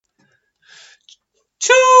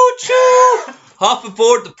choo! Hop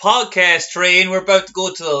aboard the podcast train. We're about to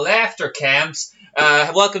go to the laughter camps.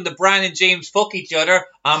 Welcome to Brian and James Fuck Each Other.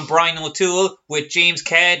 I'm Brian O'Toole with James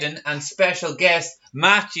Cadden and special guest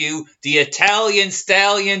Matthew, the Italian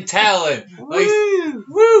Stallion Talon. Woo!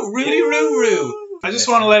 Woo! Rudy Roo! I just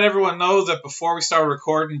want to let everyone know that before we started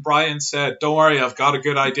recording, Brian said, "Don't worry, I've got a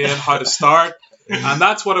good idea on how to start." And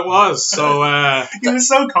that's what it was. So he was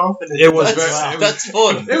so confident. That's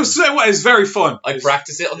fun. It was very fun. I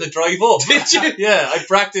practiced it on the drive up. Did you? Yeah, I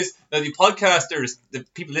practiced. Now the podcasters, the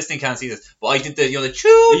people listening can't see this, but I did the the choo.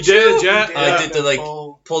 You did, yeah. I did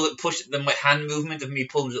the push my hand movement of me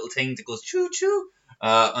pulling the little thing that goes choo choo.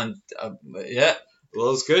 Yeah.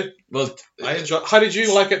 Well, it's good. Well, I enjoy. How did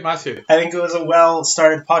you like it, Matthew? I think it was a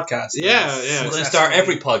well-started podcast. Yeah. We're going to start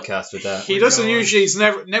every podcast with that. He doesn't usually. He's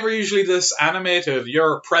never usually this animated.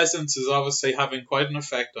 Your presence is obviously having quite an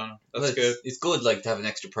effect on him. That's good. It's good, to have an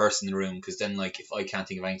extra person in the room, because then, if I can't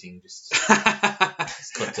think of anything, just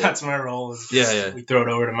cut to. That's my role. Yeah. We throw it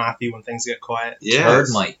over to Matthew when things get quiet. Yeah. Third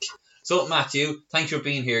mic. So, Matthew, thanks for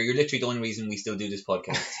being here. You're literally the only reason we still do this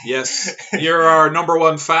podcast. Yes, you're our number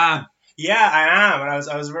one fan. Yeah, I am, and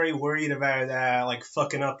I was very worried about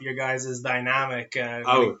fucking up your guys' dynamic.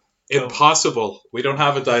 Impossible. We don't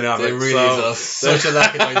have a dynamic. There really is such a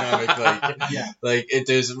lack of dynamic.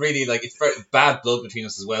 There's really it's very bad blood between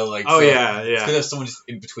us as well. Yeah. It's good to have someone just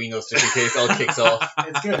in between us just in case it all kicks off.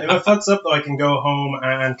 It's good. If it fucks up, though, I can go home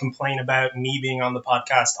and complain about me being on the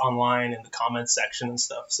podcast online in the comments section and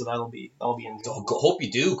stuff. So that'll be enjoyable. Hope you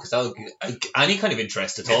do, because that'll get any kind of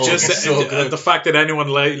interest at all. The fact that anyone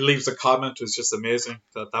leaves a comment is just amazing.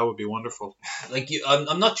 That would be wonderful.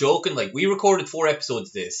 I'm not joking. We recorded 4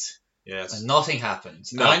 episodes of this. Yes. And nothing happened.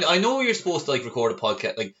 No. I know you're supposed to record a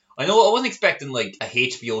podcast. I know I wasn't expecting a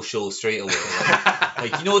HBO show straight away.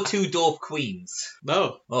 2 dope queens.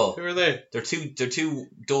 No. Oh. Who are they? They're two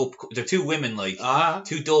dope. They're 2 women.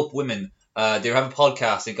 2 dope women. They have a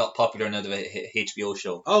podcast. It got popular now. They have a HBO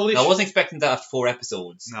show. Oh, I wasn't expecting that after 4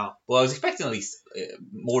 episodes. No. Well, I was expecting at least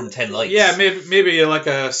more than 10 likes. Yeah, maybe a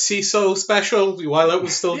CISO special while it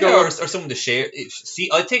was still going. Or someone to share.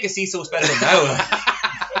 I'd take a CISO special now.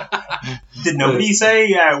 Did nobody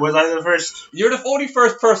say, was I the first? You're the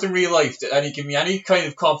 41st person in real life to give me any kind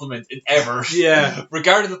of compliment ever. Yeah.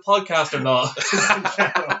 Regardless of podcast or not.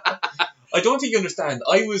 I don't think you understand.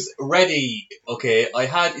 I was ready, okay? I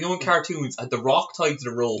had, in cartoons, I had the rock tied to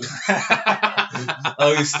the rope.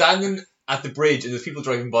 I was standing at the bridge and there's people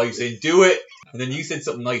driving by saying, "Do it." And then you said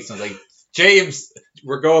something nice and I was like, "James,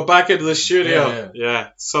 we're going back into the studio." Yeah.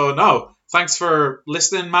 So, no. Thanks for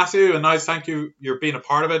listening, Matthew, and I thank you. You're being a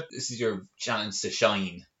part of it. This is your chance to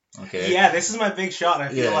shine. Okay. Yeah, this is my big shot. I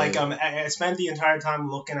feel I spent the entire time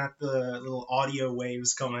looking at the little audio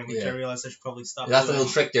waves coming, which I realized I should probably stop. That's a little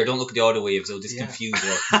trick there. Don't look at the audio waves; it'll just confuse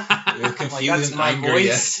you. You'll confuse that's my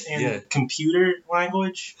voice in computer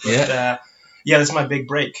language. But, this is my big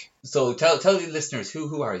break. So tell the listeners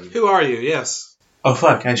who are you? Who are you? Yes. Oh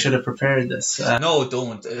fuck! I should have prepared this. No,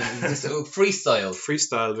 don't. Just freestyle.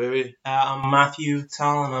 Freestyle, baby. I'm Matthew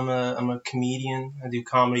Talon. I'm a comedian. I do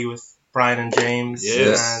comedy with Brian and James.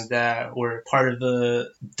 Yes. And we're part of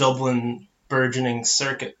the Dublin burgeoning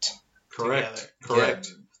circuit. Correct. Together. Yeah.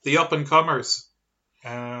 The up and comers.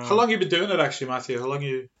 How long have you been doing it, actually, Matthew? How long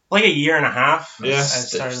you? Like a year and a half. Yeah.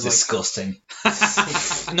 That's disgusting.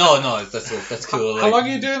 No, that's cool. How long are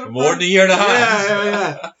you doing it? More than a year and a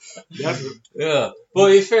half. Yeah.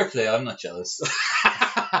 But fair play. I'm not jealous.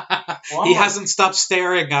 He hasn't stopped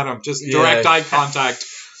staring at him. Just direct eye contact.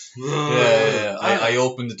 Yeah. I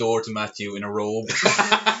opened the door to Matthew in a robe.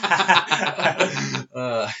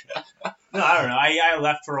 No, I don't know. I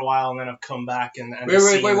left for a while and then I've come back and where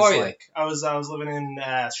were you? I was living in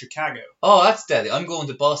Chicago. Oh, that's deadly. I'm going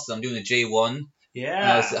to Boston. I'm doing a J1.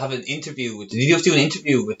 Yeah. I have an interview with. Did you have to do an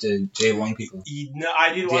interview with the J1 people? No,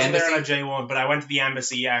 I wasn't there on a J1, but I went to the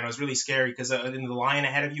embassy. Yeah, and it was really scary because in the line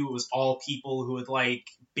ahead of you, it was all people who had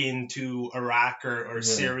been to Iraq or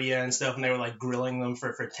Syria and stuff, and they were grilling them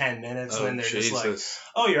for 10 minutes, and then they're just like,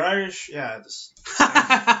 "Oh, you're Irish? Yeah."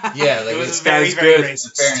 It was very, very racist.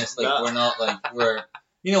 In fairness, we're not we're.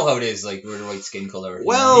 You know how it is, we're the right skin colour.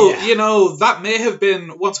 Well, that may have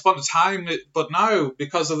been once upon a time, but now,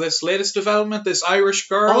 because of this latest development, this Irish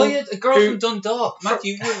girl... Oh, yeah, a girl from Dundalk.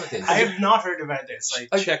 Matthew, you heard about this? I have not heard about this.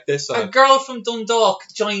 Check this out. A girl from Dundalk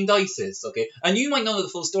joined ISIS, okay? And you might not know the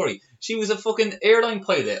full story. She was a fucking airline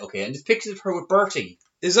pilot, okay? And just pictures of her with Bertie.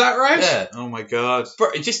 Is that right? Yeah. Oh, my God.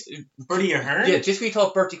 Bertie Ahern? Yeah, just we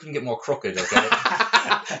thought Bertie couldn't get more crooked, okay?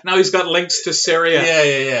 Now he's got links to Syria.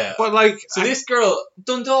 Yeah. But like, So this girl,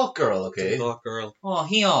 Dundalk girl, okay. Dundalk girl. Oh,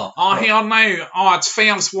 here. Oh, here now. Oh, it's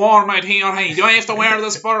feels warm out here. Hey, do I have to wear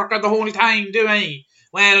this burqa the whole time? Do I?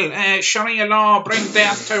 Well, Sharia law brings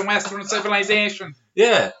death to Western civilization.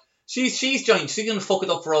 Yeah. She's joined. She's gonna fuck it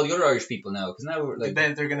up for all the other Irish people now, because now we're like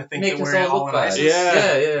They're gonna think make that us we're all all look in bad. ISIS.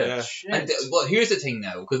 Yeah. Shit. And well, here's the thing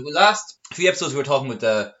now, because the last few episodes we were talking with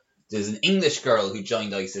there's an English girl who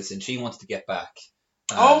joined ISIS and she wanted to get back.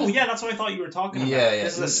 Oh yeah, that's what I thought you were talking about. Yeah.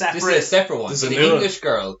 This is a separate. This is a separate one. This So is a the new English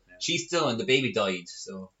girl, she's still and the baby died.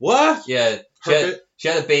 So What? yeah, Her she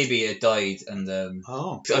had a baby, it died, and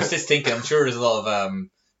Oh. so I was just thinking, I'm sure there's a lot of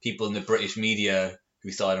people in the British media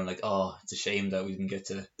who saw it and like, oh, it's a shame that we didn't get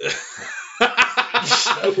to.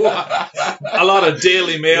 A lot of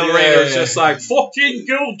Daily Mail readers just like, fucking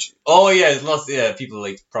good. Oh yeah, there's lots. Yeah, people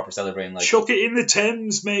like proper celebrating like. Chuck it in the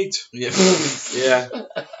Thames, mate. Yeah. Yeah.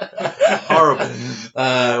 Horrible.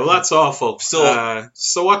 Well, that's awful.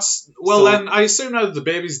 So what's... Well, then, I assume now that the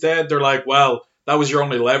baby's dead, they're like, well, that was your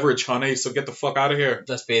only leverage, honey, so get the fuck out of here.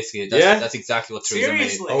 That's basically it. Yeah? That's exactly what Theresa made.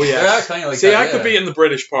 Seriously? Oh, yeah. Kind of like See, that, I could be in the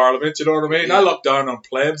British Parliament, you know what I mean? Yeah. I look down on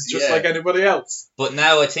plebs just Yeah. like anybody else. But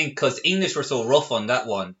now I think because English were so rough on that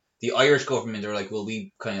one, the Irish government are like, well,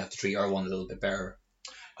 we kind of have to treat our one a little bit better.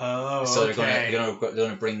 Oh, So okay. they're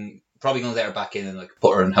gonna bring, probably gonna let her back in and like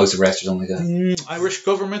put her in house arrest or something like that. Irish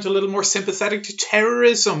government a little more sympathetic to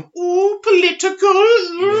terrorism. Ooh, political.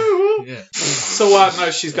 Ooh. Yeah. So what, now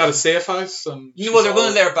she's got a safe house? And Well, they're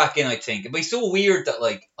gonna let her back in, I think. But it's so weird that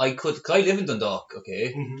like cause I live in Dundalk,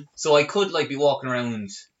 okay, Mhm. so I could like be walking around.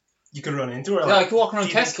 You could run into her. Yeah, I could walk around do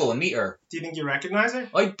you Tesco and meet her. Do you think you recognize her?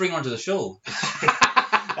 I'd bring her onto the show.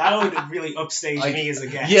 That would really upstage me as a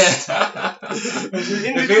guest. Yeah. Introduce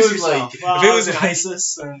If it was yourself. like- Well, if it I was in like-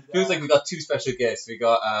 ISIS. And, Feels like we got two special guests. We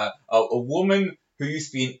got a woman who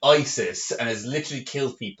used to be in ISIS and has literally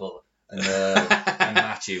killed people, and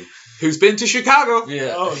Matthew. Who's been to Chicago?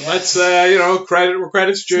 Yeah. Oh, yeah. Let's, credit where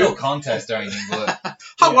credit's It's no due. contest or anything, but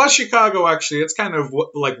How was Chicago, actually? It's kind of,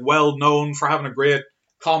 like, well known for having a great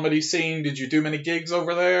comedy scene. Did you do many gigs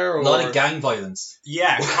over there? a Or? lot of gang violence.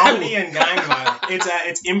 Yeah, comedy and gang violence.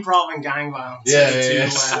 It's improv and gang violence.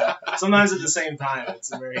 Yeah. Sometimes at the same time.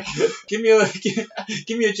 It's a very Give me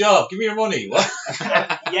a job. Give me your money. What?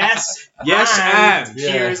 yes. Yes, and.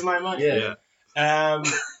 Yeah. Here's my money. Yeah.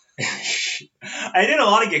 I did a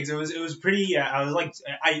lot of gigs. It was pretty. I was like,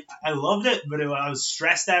 I loved it, but I was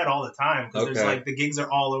stressed out all the time because there's Okay. like the gigs are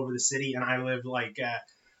all over the city, and I live like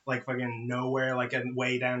fucking nowhere, like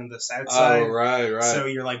way down in the south side. Oh, right. So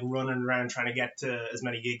you're like running around trying to get to as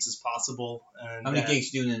many gigs as possible. And, How many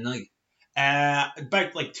gigs you doing in a night?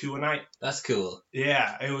 About like 2 a night. That's cool.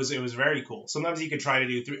 Yeah, it was very cool. Sometimes you could try to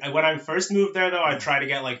do 3. When I first moved there, though, I'd try to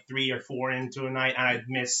get like 3 or 4 into a night, and I'd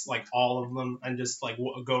miss like all of them and just like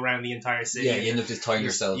go around the entire city. Yeah, you end up just tiring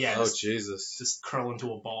yourself. Yeah, Oh, just, Jesus. just curl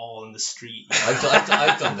into a ball in the street. I've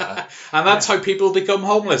done that. And that's how people become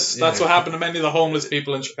homeless. That's Yeah. what happened to many of the homeless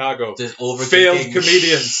people in Chicago. Just over Failed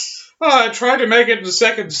comedians. Oh, I tried to make it in the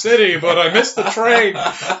second city, but I missed the train.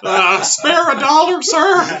 Spare $1,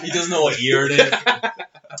 sir. He doesn't know what year it is.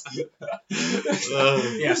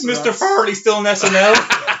 Yeah, so Mr. that's- Farley still in SNL.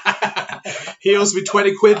 He owes me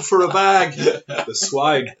 20 quid for a bag. The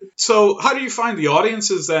swag. So, how do you find the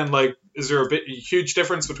audiences then? Like, is there a huge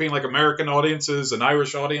difference between like American audiences and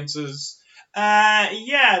Irish audiences?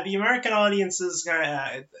 Yeah, the American audiences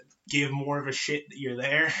kind of give more of a shit that you're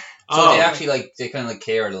there. So Oh. they actually they kind of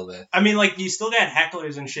care a little bit. I mean, like you still get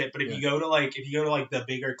hecklers and shit, but if you go to like the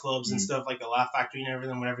bigger clubs and stuff like the Laugh Factory and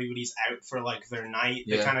everything, when everybody's out for like their night,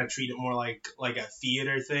 they Yeah. kind of treat it more like a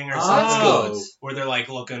theater thing or Oh, something, that's good. where they're like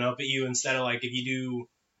looking up at you instead of like if you do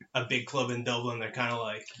a big club in Dublin, they're kind of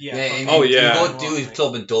like And Oh, yeah. You go do his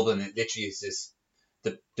club in Dublin, it literally is just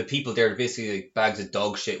the people there are basically like bags of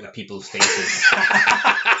dog shit with people's faces.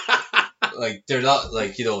 Like they're not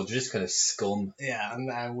like they're just kind of scum. Yeah, and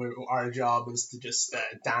our job is to just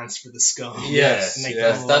dance for the scum. Yes, Make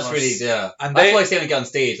yes, them That's love really us. And that's they- why I say when I get on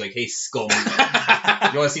stage like, hey scum,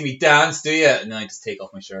 you want to see me dance? Do you? And then I just take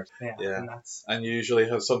off my shirt. Yeah. And that's And you usually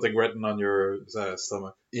have something written on your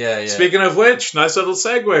stomach. Yeah. Speaking of which, nice little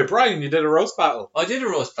segue. Brian, you did a roast battle. I did a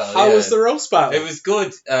roast battle. How yeah. was the roast battle? It was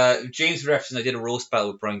good. James referenced I did a roast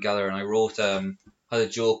battle with Brian Gallagher, and I wrote had a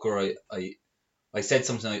joke where I said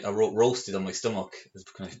something. I wrote roasted on my stomach. It was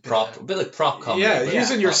kind of prop, a bit like prop comedy. Yeah, but-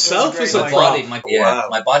 using Yeah, yourself it was as a a great prop. line. Wow.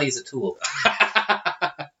 My body is a tool.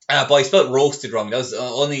 But I spelled roasted wrong. That was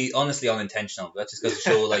honestly unintentional. That's just goes to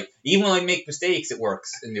show, like, even when I make mistakes, it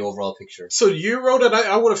works in the overall picture. So you wrote it.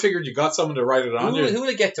 I would have figured you got someone to write it on you. Who would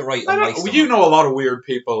I get to write I on my don't know. stomach? You know a lot of weird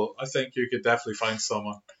people. I think you could definitely find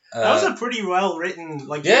someone. That was a pretty well written,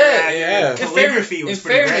 like yeah. calligraphy was in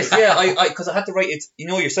pretty fairness, great. yeah, because I had to write it. You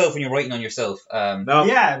know yourself when you're writing on yourself. No.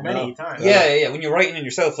 Yeah, many times. Yeah. When you're writing on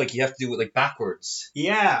yourself, like you have to do it like backwards.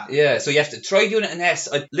 Yeah. Yeah, so you have to try doing an S.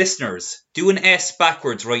 Listeners, do an S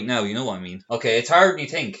backwards right now. You know what I mean? Okay, it's harder than you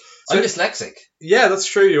think. So- I'm dyslexic. Yeah, that's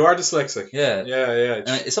true. You are dyslexic. Yeah. Yeah.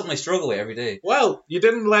 And it's something I struggle with every day. Well, you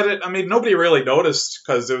didn't let it. I mean, nobody really noticed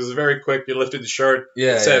because it was very quick. You lifted the shirt.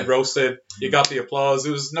 Yeah. It said roasted. You got the applause.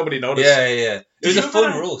 Nobody noticed. Yeah. It was Did a you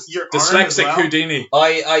fun have roast. Your arm as Dyslexic well? Houdini.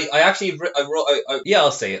 I actually wrote. Yeah,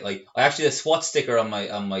 I'll say it. Like I actually had a SWAT sticker on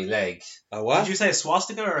my leg. A what? Did you say a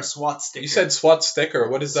swastika or a SWAT sticker? You said SWAT sticker.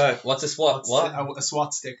 What is that? What's a SWAT? What? A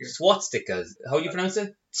SWAT sticker. SWAT stickers. How do you pronounce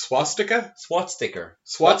it? Swastika? SWAT sticker.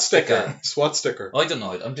 SWAT sticker. SWAT sticker. I don't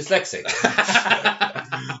know. I'm dyslexic.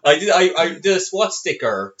 I did a SWAT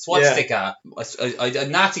sticker. Yeah. Sticker. I did a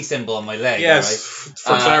Nazi symbol on my leg. Yes, Right?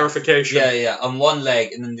 for clarification. Yeah, on one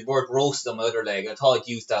leg, and then the word roast on my other leg. I thought I'd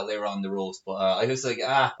use that later on the roast, but I was like,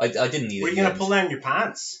 I didn't need it. Were you gonna pull down your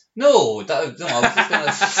pants? No, I was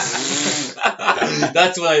just gonna.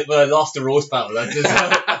 That's when I lost the roast battle.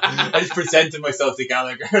 I just presented myself to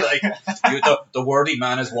Gallagher like, the worthy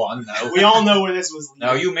man has won now. We all know where this was leading.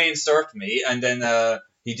 Now you may insert me, and then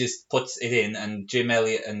he just puts it in, and Jim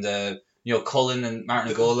Elliott and Cullen and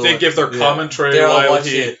Martin Agolo. They give their commentary They're all while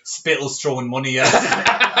watching Spittles throwing money at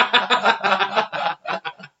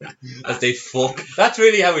as they fuck. That's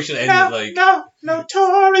really how we should end it. Like,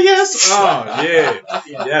 notorious. Oh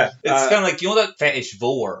yeah. it's kind of like that fetish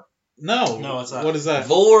vor. No, it's not. What is that?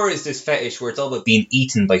 Vor is this fetish where it's all about being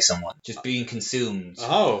eaten by someone, just being consumed.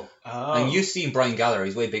 Oh. And you've seen Brian Gallagher;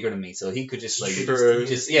 he's way bigger than me, so he could just like True.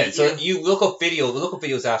 So you look up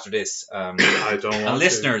videos after this. I don't want and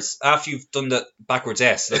listeners, after you've done the backwards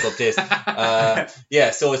S, look up this.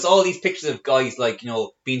 So it's all these pictures of guys like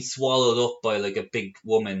being swallowed up by like a big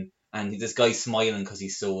woman, and this guy's smiling because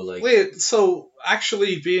he's so like. Wait, so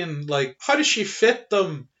actually being like, how does she fit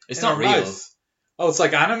them? It's in not her real. Mouth? Oh, it's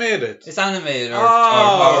like animated. It's animated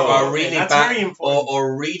Oh, or really that's bad very important.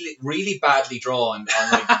 or really badly drawn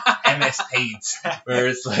on like MS Paint, where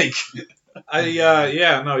it's like.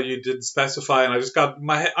 No, you didn't specify, and I just got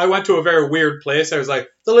I went to a very weird place. I was like,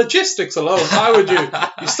 the logistics alone. How would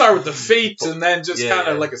you start with the feet and then just kind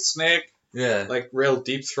of like a snake, like real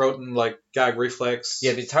deep throating, like gag reflex.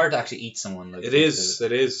 Yeah, but it's hard to actually eat someone. Like it is.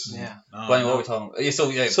 Yeah. Brian, what are we talking about? So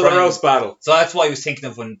Brian, the roast battle. So that's why I was thinking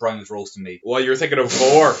of when Brian was roasting me. Well, you're thinking of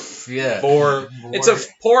vor. Yeah. Vor. It's a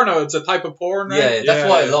porno. It's a type of porn. Right? Yeah, that's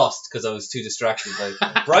why I lost, because I was too distracted.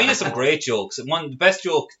 Like Brian has some great jokes. The best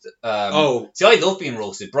joke. See, I love being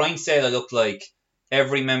roasted. Brian said I looked like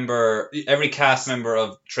every cast member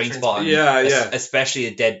of Trainspotting, especially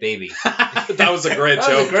a dead baby. That was a great joke.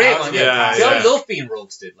 That was a great one. Yeah. See, I love being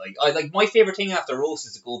roasted. Like my favorite thing after roast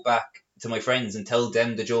is to go back to my friends and tell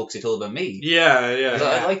them the jokes they told about me. Yeah.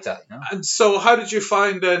 I like that. And so, how did you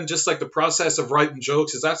find then just like the process of writing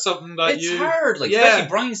jokes? Is that something that it's hard? Like, especially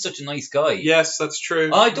Brian's such a nice guy. Yes, that's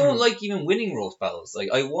true. I don't like even winning roast battles.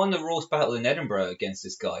 Like, I won a roast battle in Edinburgh against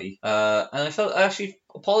this guy, and I actually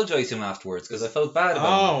apologized to him afterwards because I felt bad about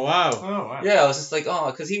him. Oh wow. Yeah, I was just like,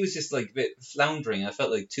 because he was just like a bit floundering. I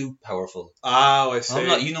felt like too powerful. Oh, I see. I'm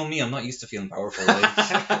not, me, I'm not used to feeling powerful.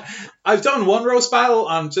 Like. I've done one roast battle,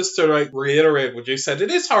 and just to like reiterate what you said,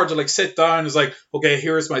 it is hard to like sit down. It's like, okay,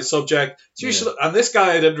 here's my subject. It's usually, and this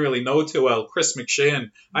guy I didn't really know too well, Chris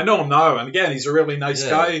McShane. I know him now, and again, he's a really nice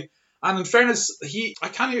guy. And in fairness,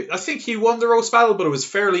 I think he won the roast battle, but it was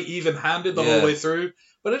fairly even-handed the whole way through.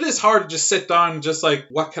 But it is hard to just sit down and just like,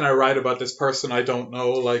 what can I write about this person I don't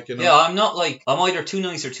know? Like, Yeah, I'm not like, I'm either too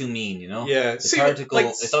nice or too mean, Yeah. It's hard to go,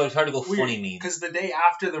 it's always hard to go funny mean. Because the day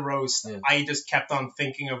after the roast, I just kept on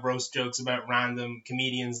thinking of roast jokes about random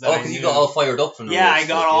comedians that I knew. You got all fired up from the roast. Yeah, I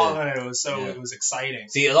got all of it. It was exciting.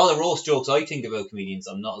 See, a lot of roast jokes I think about comedians,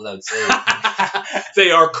 I'm not allowed to say.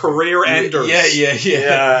 They are career enders. Yeah.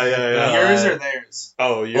 Yours or theirs?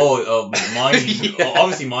 Mine.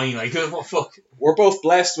 Obviously mine. Like, what fuck? We're both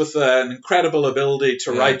blessed with an incredible ability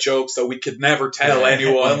to write jokes that we could never tell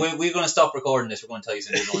anyone. Well, we're going to stop recording this. We're going to tell you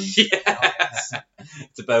something.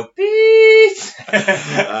 It's about peace.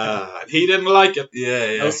 He didn't like it.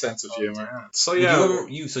 Yeah. No sense of humor. Yeah. So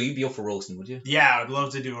you'd be up for roasting, would you? Yeah, I'd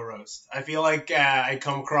love to do a roast. I feel like I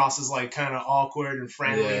come across as like kind of awkward and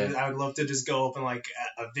friendly. Yeah. I would love to just go up and like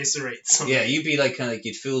eviscerate somebody. Yeah, you'd be like kind of like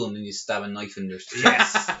you'd fool them and you stab a knife in their stomach.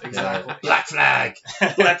 Yes, exactly. Black flag.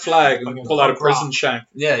 Black flag. And pull out a prison shank.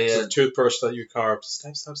 Yeah. It's a toothbrush that you carved.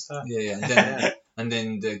 Stab. Yeah. And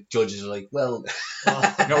then the judges are like, well, you're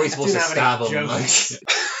not really supposed to stab him. Like.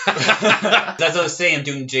 As I was saying, I'm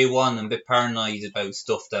doing J1. I'm a bit paranoid about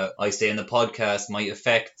stuff that I say in the podcast might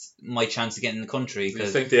affect my chance of getting in the country. You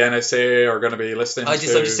think the NSA are going to be listening I'm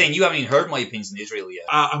just saying, you haven't even heard my opinions on Israel yet.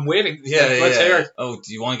 I'm waiting. Yeah, let's hear it. Oh,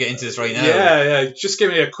 do you want to get into this right now? Yeah. Just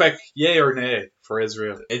give me a quick yay or nay for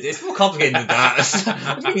Israel. It's more complicated than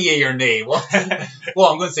that. What do you mean yay or nay? What? Well,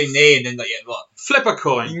 I'm going to say nay and then like, what? Flip a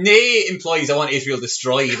coin. Nay implies I want Israel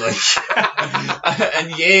destroyed, like,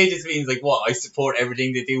 and yay just means like what? I support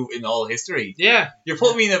everything they do in all history. Yeah. You're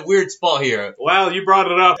putting me in a weird spot here. Well, you brought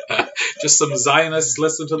it up. Just some Zionists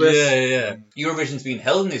listen to this. Yeah. Eurovision's being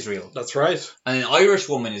held in Israel. That's right. And an Irish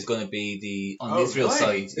woman is going to be on the Israel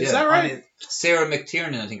side. Is that right? Sarah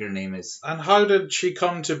McTiernan, I think her name is. And how did she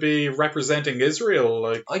come to be representing Israel?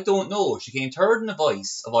 Like, I don't know. She came third in the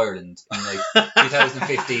Voice of Ireland in like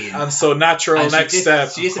 2015. And so natural and next step.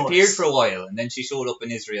 She disappeared for a while, and then she showed up in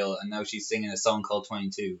Israel, and now she's singing a song called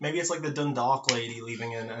 22. Maybe it's like the Dundalk lady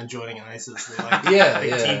leaving and joining ISIS.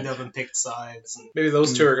 They teamed up and picked sides. And... Maybe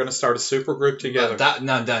those two are going to start a super group together. That would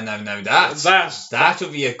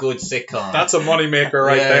be a good sitcom. That's a moneymaker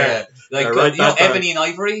right there. Like Ebony and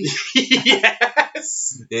Ivory.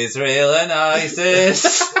 Yes. Israel and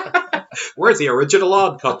ISIS. Where's the original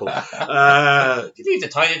Odd Couple? Did you leave the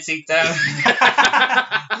toilet seat down?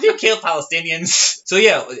 Did you kill Palestinians? So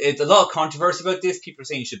yeah, it's a lot of controversy about this. People are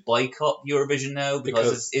saying you should boycott Eurovision now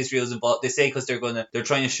because Israel's involved. They say because they're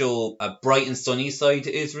trying to show a bright and sunny side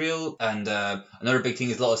to Israel, and another big thing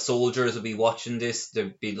is a lot of soldiers will be watching this.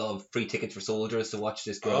 There'll be a lot of free tickets for soldiers to watch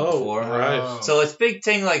this girl perform. Right. So it's a big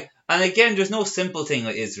thing. Like, and again, there's no simple thing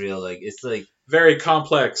with Israel. Like, it's like very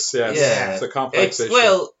complex. Yes. Yeah, it's a complex issue.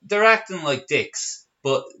 Well, they're acting like dicks,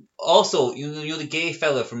 but also you know the gay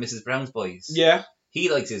fella from Mrs. Brown's Boys. Yeah. He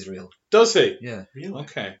likes Israel. Does he? Yeah. Really?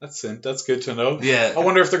 Okay, that's good to know. Yeah. I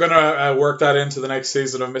wonder if they're going to work that into the next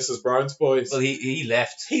season of Mrs. Brown's Boys. Well, he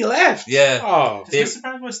left. He left? Yeah. Oh. Does Mrs.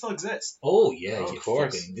 Brown's Boys still exist? Oh, yeah. Oh, of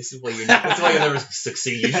course. This is why you'll never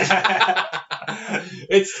succeed.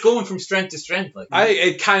 It's going from strength to strength. Like.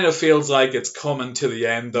 It kind of feels like it's coming to the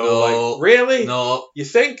end, though. No. Like, really? No. You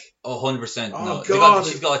think? Oh, 100%. Oh, no. God.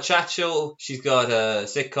 She's got a chat show. She's got a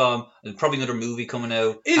sitcom. And probably another movie coming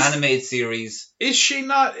out. Animated series. Is she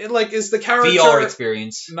not, like, is the character... VR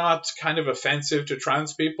experience. Not kind of offensive to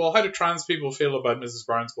trans people? How do trans people feel about Mrs.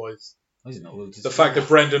 Brown's Boys? I don't know. The fact that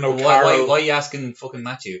Brendan O'Carroll... Why are you asking fucking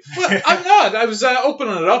Matthew? Well, I'm not. I was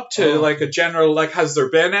opening it up to like a general, like, has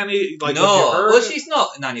there been any, like, no. have you heard? Well, she's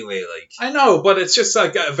not in any way, like... I know, but it's just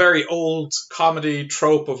like a very old comedy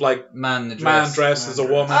trope of, like, man dressed as a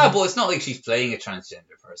woman. Ah, but it's not like she's playing a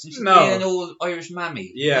transgender person. She's playing an old Irish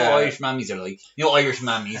mammy. Yeah. You know Irish mammies are like. You know Irish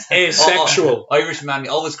mammies. Asexual. Irish mammy,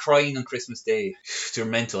 always crying on Christmas Day. They're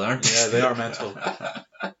mental, aren't they? Yeah, they are mental.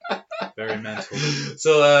 Very mental.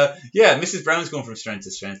 So, Mrs. Brown's going from strength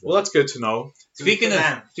to strength. Well, that's good to know. Speaking of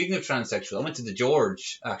transsexual, I went to the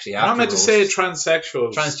George, actually, I meant to say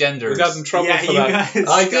transsexuals. Transgenders. We got in trouble for that. Guys,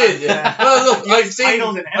 I did, yeah. Well, look,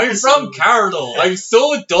 I'm from Carlow. I'm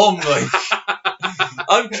so dumb, like.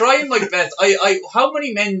 I'm trying my best.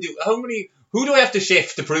 Who do I have to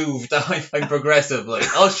shift to prove that I'm progressive? Like,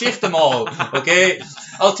 I'll shift them all, okay?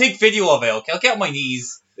 I'll take video of it, okay? I'll get on my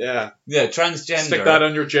knees. Yeah. Yeah, transgender. Stick that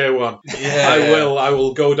on your J1. Yeah. I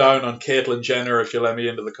will go down on Caitlyn Jenner if you let me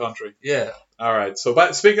into the country. Yeah. All right. So,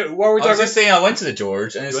 but speaking, what were we talking about? I was just saying, I went to the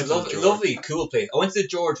George, and it's a lovely, cool place. I went to the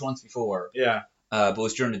George once before. Yeah. But it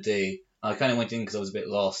was during the day. I kind of went in because I was a bit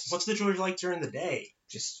lost. What's the George like during the day?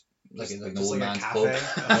 Just like an just old like man's pub.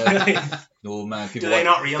 No old man. People Do they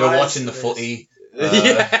not realize they're watching the footy.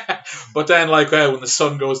 Yeah, but then like when the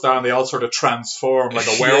sun goes down, they all sort of transform like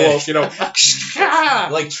a werewolf, you know,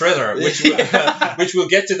 like Triller, which we'll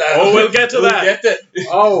get to that. Oh, we'll get to that.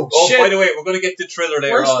 Oh, shit. By the way, we're gonna get to Triller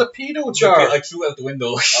later. Where's on. the pedo jar? I threw out the window.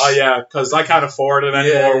 Oh yeah, because I can't afford it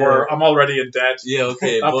anymore. I'm already in debt. Yeah,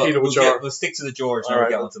 okay. We'll stick to the George and we'll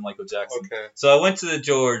get on to Michael Jackson. Okay. So I went to the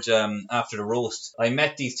George after the roast. I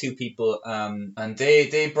met these two people and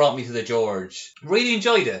they brought me to the George. Really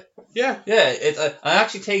enjoyed it. Yeah. Yeah. I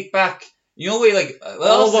actually take back. You know,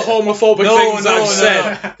 all the homophobic things I've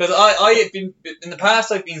said. Because I have been in the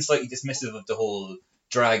past. I've been slightly dismissive of the whole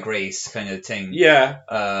drag race kind of thing. Yeah.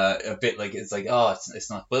 A bit like it's like it's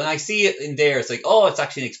not. But then I see it in there. It's like it's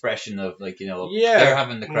actually an expression of like they're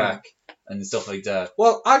having the crack and stuff like that.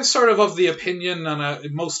 Well, I'm sort of the opinion,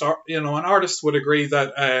 and most an artist would agree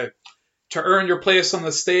that. To earn your place on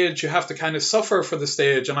the stage, you have to kind of suffer for the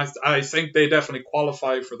stage, and I think they definitely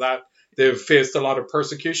qualify for that. They've faced a lot of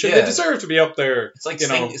persecution. Yeah. They deserve to be up there. It's like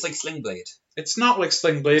it's like Sling Blade. It's not like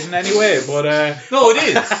Sling Blade in any way, but no, it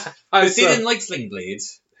is. They didn't like Sling Blade.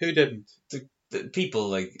 Who didn't? the people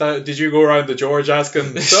like. Did you go around to George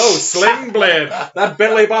asking, so, Sling Blade, that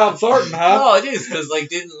Billy Bob Thornton, huh? No, it is because like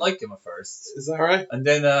they didn't like him at first, Is that right? and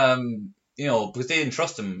then because they didn't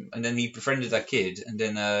trust him, and then he befriended that kid, and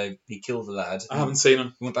then he killed the lad. I haven't seen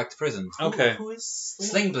him. He went back to prison. Okay. Who is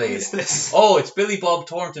Sling Blade. Who is this? Oh, it's Billy Bob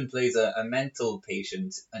Thornton plays a mental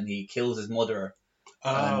patient, and he kills his mother.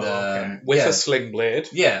 And, Okay. With a sling blade.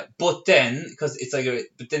 Yeah, but then because it's like,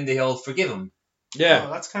 but then they all forgive him. Yeah.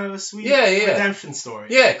 Oh, that's kind of a sweet Yeah. redemption story.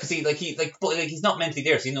 Yeah, because he's not mentally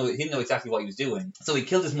there, so he didn't know exactly what he was doing. So he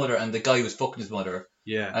killed his mother, and the guy was fucking his mother.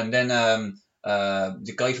 Yeah. And then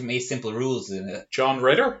the guy from Eight Simple Rules is in it. John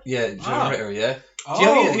Ritter? Yeah, John Ritter. Yeah.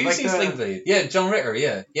 Oh, Have you seen Sling Blade? Yeah, John Ritter.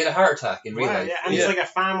 Yeah, he had a heart attack in real Wow, life. yeah, and he's like a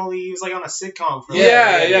family. He was like on a sitcom for.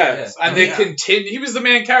 Yeah. And they Yeah. continue. He was the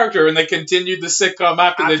main character, and they continued the sitcom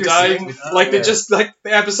after they died. They just the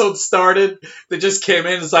episode started. They just came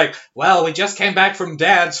in. It's like, well, we just came back from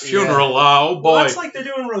Dad's funeral. Oh boy. Well, that's like they're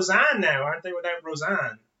doing Roseanne now, aren't they? Without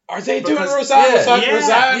Roseanne. Are they doing Because- Roseanne without yeah,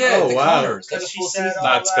 Roseanne? Yeah, Oh the wow. Connors. Because That's she full said season. all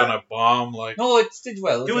That's that. gonna bomb. Like, No, it did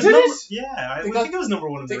well. It was Did number, it? yeah, I They got- think it was number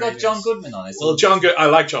one. They got John Goodman on it. So well, I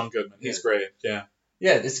like John Goodman. He's great. Yeah.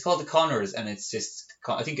 yeah, it's called the Connors, and it's just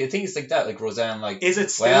I think it's like that, like Roseanne, like. Is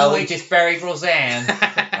it still Well, like? we just buried Roseanne.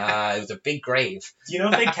 It was a big grave. Do you know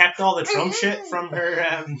if they kept all the Trump shit from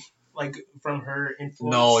her, from her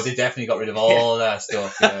influence? No, they definitely got rid of all that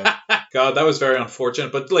stuff. Yeah. God, that was very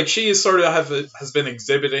unfortunate. But like, she is sort of has been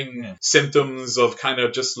exhibiting Yeah. symptoms of kind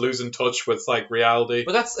of just losing touch with like reality.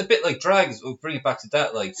 But that's a bit like drags. We'll bring it back to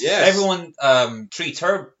that. Like, Yes. everyone treats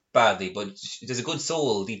her badly, but there's a good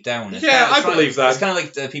soul deep down. It's Yeah, kinda- it's I believe that. It's kind of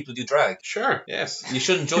like the people who do drag. Sure. Yes. You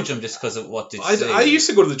shouldn't judge them just because of what they say. I used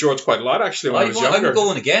to go to the George quite a lot actually when I was younger. I'm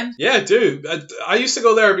going again. Yeah, I do. I used to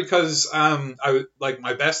go there because like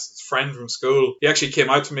my best friend from school. He actually came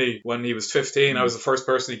out to me when he was 15. I was the first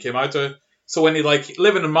person he came out to. So when he like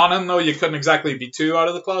living in Monaghan, though, you couldn't exactly be too out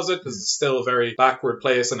of the closet because it's still a very backward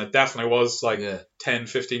place, and it definitely was like 10,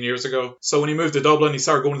 15 years ago. So when he moved to Dublin, he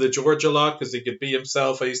started going to the George a lot because he could be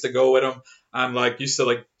himself. I used to go with him and like used to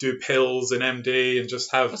like do pills in MD and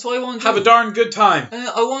just That's what I want to have do. a darn good time.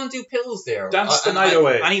 I want to do pills there. Dance the night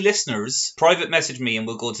away. Any listeners, private message me and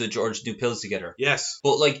we'll go to the George and do pills together. Yes.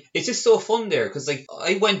 But like, it's just so fun there because like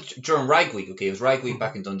I went during Rag Week. Okay, it was Rag Week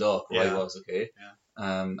back in Dundalk where I was. Okay. Yeah.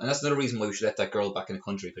 And that's another reason why we should let that girl back in the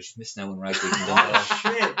country because she's missing out on Rag Week in Oh Dundalk.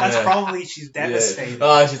 shit! That's probably she's devastated.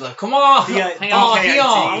 Oh, she's like, come on, Yeah, hang okay, on, I hang see.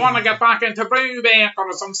 on. I want to get back into Brubeck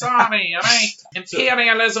or some sorry, alright?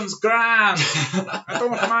 Imperialism's grand. I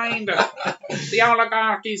don't mind it. The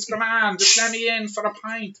oligarchy's grand. Just let me in for a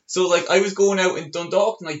pint. So like, I was going out in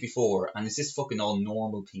Dundalk the night before, and it's just fucking all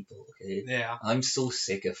normal people. Okay, Yeah. I'm so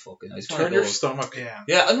sick of fucking. I just want Turn to your go. stomach. Yeah.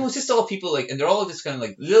 Yeah, I know it's just all people like, and they're all just kind of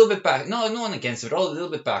like a little bit back. No one against it, but all a little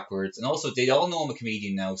bit backwards, and also they all know I'm a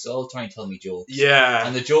comedian now, so all try and tell me jokes. Yeah.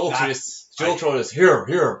 And the jokes are just jokes are just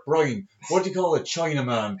here, Brian. What do you call a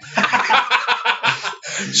Chinaman?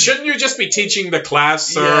 Shouldn't you just be teaching the class,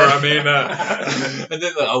 sir? Yeah. I mean, And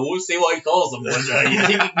then I won't say what he calls them, but you think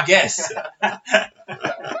you can guess.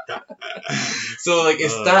 So like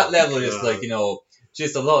it's that level, just like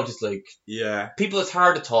just a lot, just like yeah. people. It's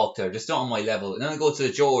hard to talk to, just not on my level. And then I go to the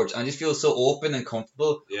George, and I just feel so open and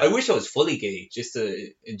comfortable. Yeah. I wish I was fully gay, just to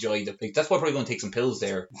enjoy the. Like, that's why I'm probably going to take some pills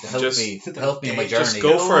there to help me in my journey. Just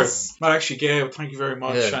go for it. Not actually gay. Well, thank you very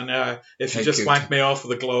much. Yeah. And if you Thank just you. wank me off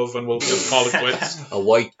with a glove, and we'll just call it quits. A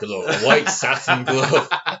white glove, a white satin glove.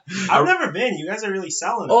 I've never been. You guys are really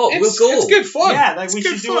selling it. Oh, It's, we'll go. it's good fun. Yeah, like It's we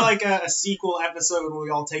good should do fun. like a sequel episode where we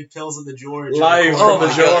all take pills at the George. Live Oh from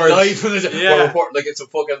my the God, George. live from the Yeah. We'll report like it's a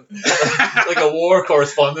fucking like a war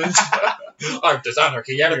correspondent. There's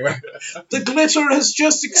anarchy everywhere. The glitter has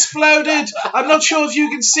just exploded. I'm not sure if you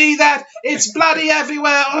can see that. It's bloody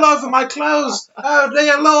everywhere, all over my clothes. Oh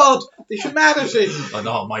dear Lord, the humanity. On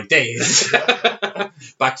all my days.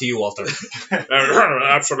 Back to you, Walter.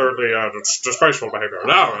 Absolutely disgraceful behaviour.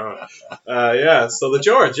 No. Yeah, so the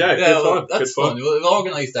George, good fun. That's good fun. We'll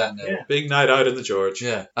organise that now. Yeah. Big night out in the George.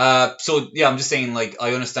 Yeah. So yeah, I'm just saying, like,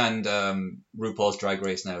 I understand RuPaul's Drag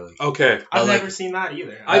Race now. Like, Okay. I've like- never seen that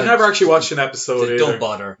either. I've never actually watched an episode either. don't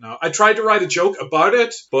bother. No, I tried to write a joke about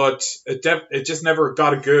it, but it just never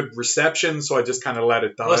got a good reception, so I just kind of let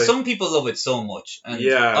it die. Well, some people love it so much, and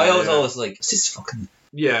Yeah, I was yeah. always like, is this fucking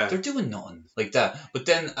Yeah. They're doing nothing like that. But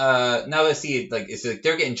then now I see it, like, it's like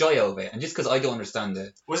they're getting joy out of it, and just because I don't understand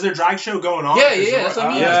it. Was there a drag show going on? Yeah, that's what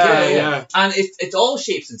I mean. Yeah. And it's all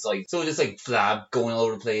shapes and sizes. So it's like flab going all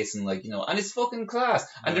over the place, and like, and it's fucking class.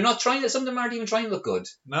 And they're not trying to. Some of them aren't even trying to look good.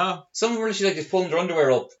 No. Some of them are literally like just pulling their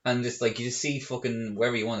underwear up, and just like you just see fucking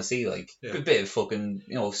wherever you want to see, like a bit of fucking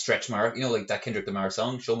stretch mark. Like that Kendrick Lamar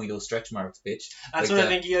song, "Show Me Those Stretch Marks, bitch." That's like what I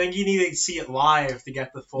think. I think you need to see it live to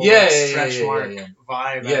get the full stretch mark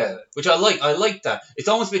vibe. Yeah, which I like. I like that. It's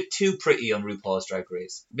almost a bit too pretty on RuPaul's Drag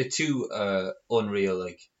Race. A bit too unreal.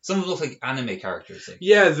 Like some of them look like anime characters. Like.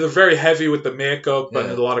 Yeah, they're very heavy with the makeup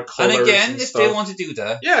and a lot of colors. And again, if stuff. they want to do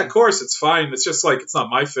that, yeah, of course, it's fine. It's just like it's not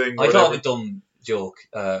my thing. I thought of a dumb joke.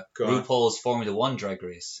 RuPaul's Formula One Drag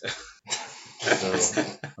Race. So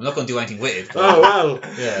I'm not going to do anything with it. Oh well,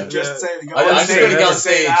 yeah. Just say the I'm just going to go on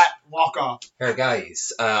stage. That, walk off. Her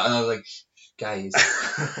guys, and I was like, guys,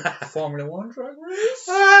 Formula One Drag Race.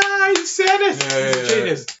 You said it.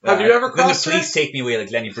 Genius. Have you ever crossed? Then the police take me away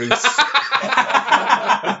like Lenny Bruce.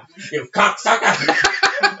 You cocksucker.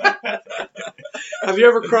 Have you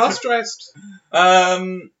ever cross-dressed? What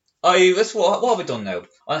have I done now?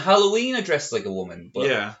 On Halloween, I dressed like a woman, but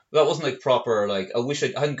that wasn't like proper. Like I wish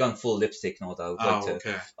I hadn't gone full lipstick and all that. I would like to.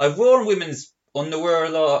 Okay. I've worn women's underwear a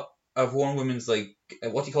lot. I've worn women's like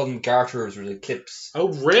what do you call them, garters or like clips.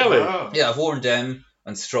 Oh really? Wow. Yeah, I've worn them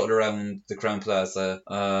and strutted around the Crowne Plaza.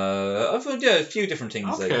 I've done a few different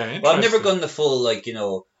things. Okay, but I've never gone the full like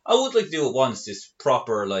I would like to do it once, just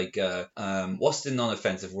proper like what's the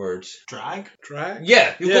non-offensive word? Drag.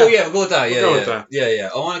 Yeah, we'll go with that. We'll go with that. Yeah.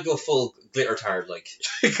 I want to go full glitter tard, like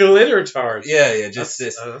glitter tard. Yeah. Just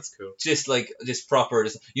that's cool. Just proper. In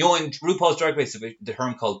RuPaul's Drag Race, the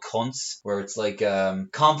term called cunts, where it's like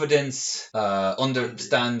confidence,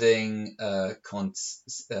 understanding,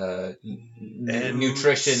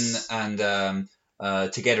 nutrition, and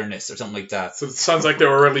togetherness or something like that. So it sounds like they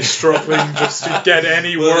were really struggling just to get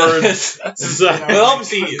any words. Well,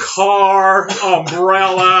 obviously, car,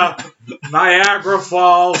 umbrella, Niagara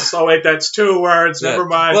Falls. Oh wait, that's 2 words. Never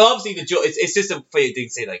mind. Well, obviously the joke. It's just a way they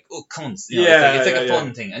say like, oh, cunts. It's like a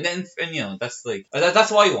fun thing, and that's like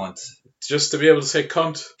that's what I want. Just to be able to say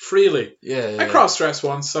cunt freely. Yeah. I cross-dressed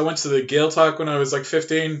once. I went to the Gaeltacht when I was like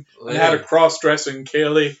 15 and had a cross-dressing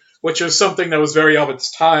ceilidh, which was something that was very of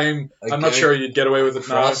its time. I'm not sure you'd get away with it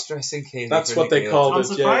now. Cross-dressing ceilidh. That's what they called it. I'm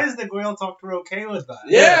surprised the Gaeltacht were okay with that.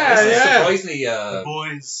 Yeah. Surprisingly the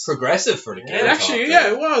boys. progressive for the Gaeltacht. Actually,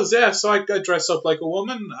 it was. Yeah, so I dress up like a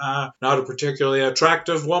woman. Not a particularly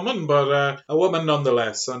attractive woman, but a woman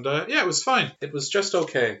nonetheless. And it was fine. It was just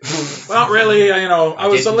okay. Well, not really. I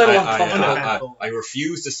was a little uncomfortable. I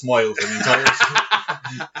refuse to smile for the entire time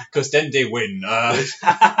because then they win.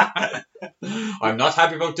 I'm not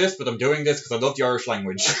happy about this, but I'm doing this because I love the Irish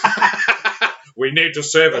language. We need to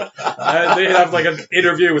save it. They have like an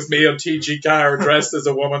interview with me on TG Car dressed as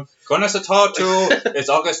a woman. Gonna say too, it's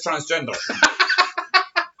August transgender.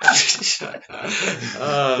 Just a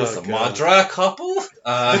Madra couple?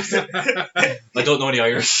 I don't know any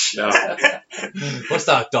Irish. No. What's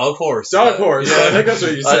that? Dog horse? Dog horse. Yeah, I think that's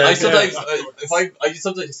what you said. I sometimes, I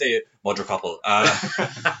sometimes say Madra couple.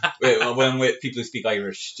 When with people who speak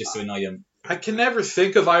Irish, just to annoy them. I can never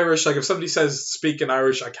think of Irish. Like if somebody says speak in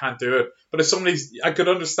Irish, I can't do it. But if I could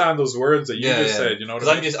understand those words that you just said. You know,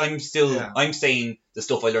 because I'm saying the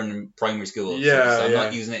stuff I learned in primary school. So I'm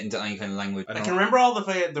not using it into any kind of language. I can remember all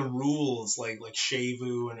the rules like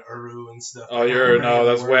Shevu and Uru and stuff. Oh,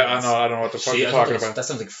 that's way. I don't know what the fuck you're talking about. That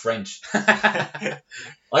sounds like French. I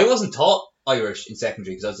wasn't taught Irish in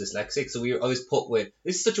secondary because I was dyslexic, so I was put with.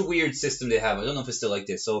 This is such a weird system they have. I don't know if it's still like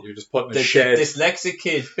this. So you're just put in a shed. Dyslexic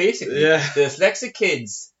kids, basically. Yeah. The dyslexic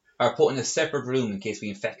kids are put in a separate room in case we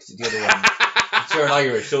infect the other one. Sure, in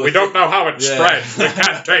Irish. So we don't know how it spreads. We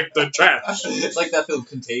can't take the chance. It's like that film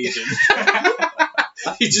Contagion.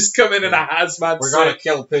 You just come in a hazmat. We're gonna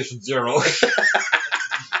kill patient 0.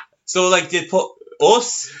 So they put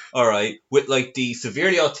us, alright, with the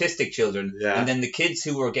severely autistic children, and then the kids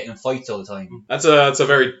who were getting in fights all the time. That's a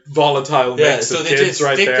very volatile mix of kids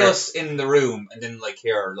right there. So they just stick us in the room and then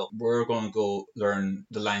here, look, we're going to go learn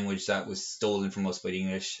the language that was stolen from us by the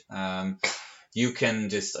English. You can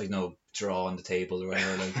just, draw on the table or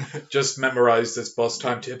whatever. Just memorize this bus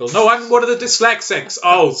timetable. No, I'm one of the dyslexics.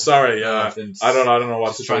 Oh, sorry. I don't know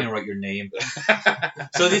what to trying to write your name.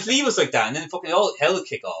 So they leave us like that, and then fucking all hell would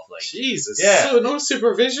kick off. Jesus. Yeah. So no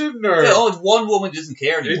supervision or. Yeah, one woman doesn't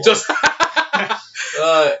care anymore.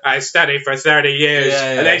 I studied for 30 years,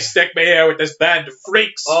 and they stick me here with this band of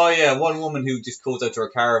freaks. Oh yeah, one woman who just goes out to her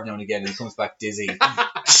car now and again and comes back dizzy.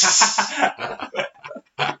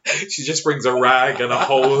 She just brings a rag and a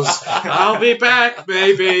hose. I'll be back,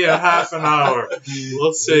 maybe in half an hour.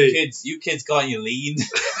 We'll see. You kids got you lean.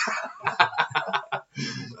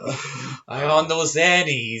 I on those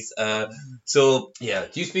zannies. So yeah,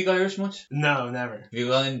 do you speak Irish much? No, never. Have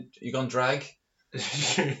you gone drag?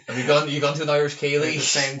 Have you gone to an Irish At Cayley? the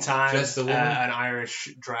same time, Dress the woman? an Irish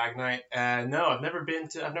drag night. No, I've never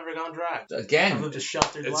gone drag. I've Again, lived a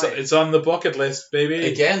sheltered It's, life. it's on the bucket list, baby.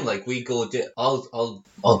 again, like we go.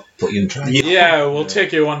 I'll put you in drag. Yeah, we'll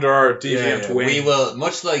take you under our deviant wing. We will,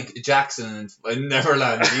 much like Jackson in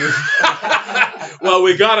Neverland. Well,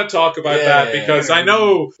 we got to talk about that because I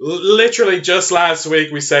know literally just last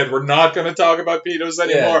week we said we're not going to talk about pedos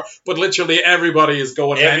anymore, but literally everybody is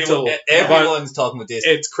going mental. Everyone's talking about this.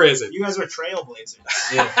 It's crazy. You guys were trailblazers.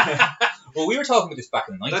 Yeah. Well, we were talking about this back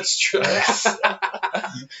in the 90s. That's true.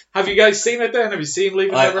 Have you guys seen it then? Have you seen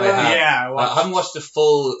Leaving Neverland? Yeah, I haven't watched the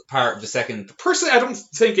full part of the second. Personally, I don't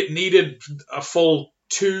think it needed a full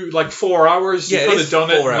 4 hours. You could have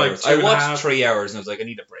done it in 2.5. I watched 3 hours and I was like, I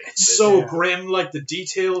need a break. It's so grim. Like the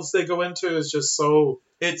details they go into is just so.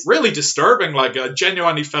 It's really disturbing. Like I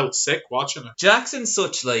genuinely felt sick watching it. Jackson's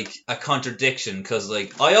such like a contradiction because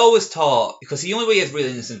like I always thought because the only way he has real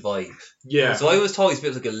innocent vibe. Yeah. So I always thought he's a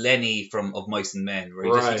bit like a Lenny from Of Mice and Men, where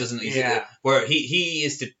he doesn't. Where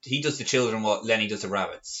he does to children what Lenny does to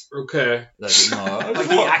rabbits. Okay. Like no,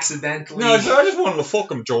 like he accidentally. No, I just wanted to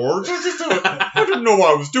fuck him, George. I didn't know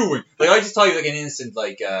what I was doing. Like I just thought he was like an innocent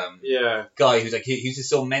guy who's like he's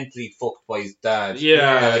just so mentally fucked by his dad.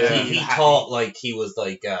 He thought like he was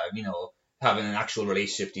like having an actual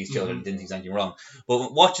relationship with these children, didn't think there's anything wrong.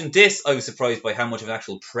 But watching this, I was surprised by how much of an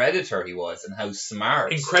actual predator he was and how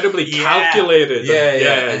smart. Incredibly calculated.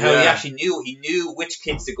 And how he actually knew which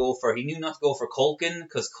kids to go for. He knew not to go for Culkin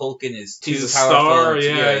because Culkin is too He's a powerful.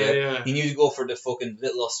 Star, He knew to go for the fucking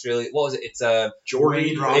little Australian. What was it? It's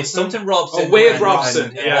Jordy Robson. It's something Robson. Oh, Wade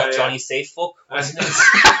Robson. Johnny Safe-Fuck. What's his name?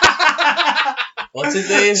 What's his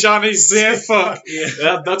name? Johnny Safe-Fuck.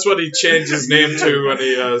 That's what he changed his name to when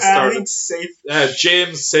he started.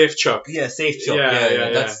 James Safechuck. Yeah, Safechuck.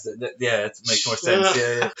 That makes more sense.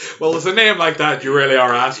 Yeah. Well, with a name like that, you really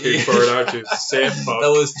are asking for it, aren't you? Safe-Fuck. That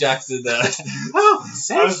was Jackson. That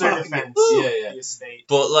was their defense. Yeah.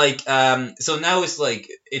 But like, so now it's like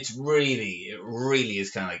it really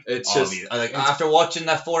is kind of like it's obvious. just after watching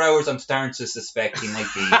that 4 hours, I'm starting to suspect he might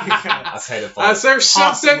be a pedophile. There's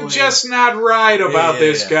something just not right about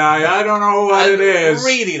this guy. I don't know what it is.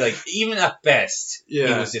 Really, like even at best, he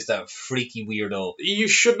was just a freaky weirdo. You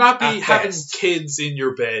should not be having kids in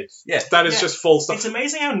your bed. Yeah, that is just full stop. It's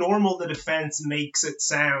amazing how normal the defense makes it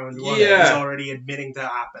sound when he's already admitting to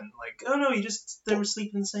happen. Like, oh no, they were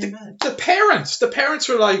sleeping in the same bed. The parents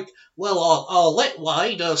were like, well, I'll let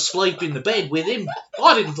Wade sleep in the bed with him.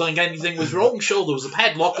 I didn't think anything was wrong. Sure, there was a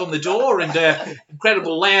padlock on the door and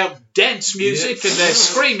incredible loud dance music and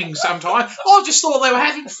screaming sometimes. I just thought they were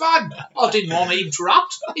having fun. I didn't want to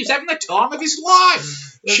interrupt. He was having the time of his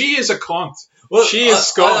life. She is a cunt. Well, she is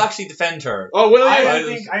scum. I'll actually defend her. Oh, will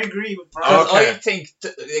you? I agree with her. I think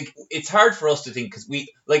it's hard for us to think because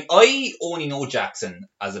I only know Jackson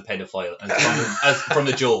as a pedophile as from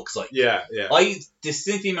the jokes. Like, yeah. I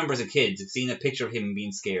distinctly remember as a kid seeing a picture of him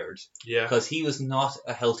being scared. Yeah. Because he was not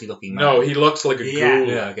a healthy looking man. No, he looks like a ghoul.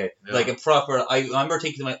 Yeah, okay. Yeah. Like a proper. I remember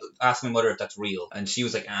asking my mother if that's real, and she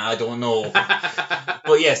was like, I don't know.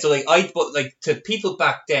 But yeah, so to people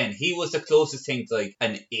back then, he was the closest thing to like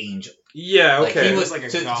an angel. Yeah, okay. He was like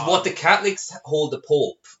to what the Catholics hold the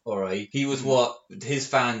Pope. All right, he was what his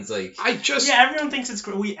fans like. Everyone thinks it's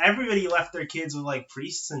great. Everybody left their kids with like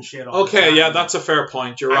priests and shit. Okay, yeah, that's a fair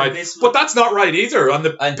point. You're right, but that's not right either. And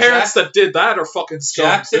the parents that did that are fucking scum.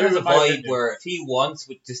 Jackson has a vibe where if he wants,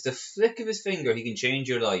 with just a flick of his finger, he can change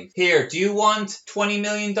your life. Here, do you want $20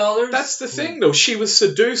 million? That's the thing, though. She was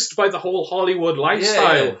seduced by the whole Hollywood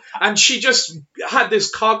lifestyle, and she just had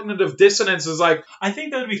this cognitive dissonance. It's like, I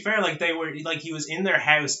think that would be fair. Like they were, like he was in their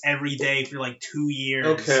house every day for like 2 years.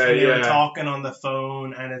 Okay, and they were talking on the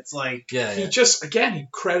phone, and it's like, he just again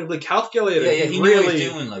incredibly calculated. Yeah, he knew what he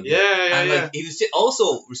was doing. Like, he was just,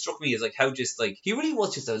 also struck me as like how just like he really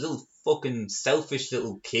was just a little fucking selfish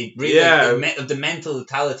little kid. Really, like, the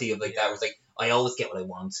mentality of like that was like, I always get what I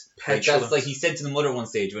want. Like, that's like he said to the mother one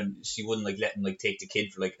stage when she wouldn't like let him like take the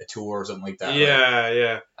kid for like a tour or something like that.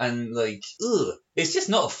 Yeah. And like, it's just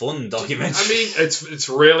not a fun documentary. I mean, it's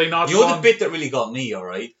really not. You know the bit that really got me, all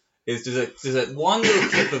right, is there's a one little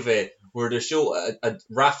clip of it where they show a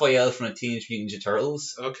Raphael from the Teenage Mutant Ninja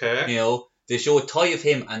Turtles. Okay. You know. They show a tie of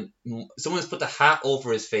him and someone's put the hat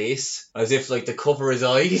over his face as if like to cover his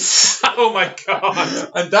eyes. Oh my god!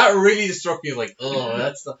 And that really struck me like,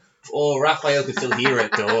 that's not. Raphael could still hear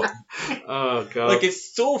it though. Oh god. Like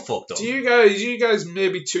it's so fucked up. You guys may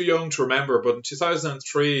be too young to remember, but in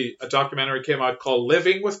 2003 a documentary came out called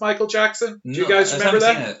Living with Michael Jackson. Do you guys remember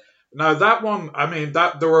that? Now that one, I mean,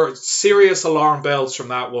 that there were serious alarm bells from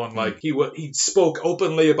that one. Like he spoke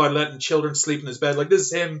openly about letting children sleep in his bed. Like this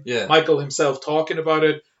is him, Michael himself, talking about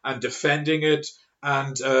it and defending it.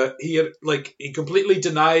 And he completely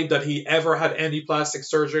denied that he ever had any plastic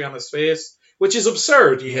surgery on his face, which is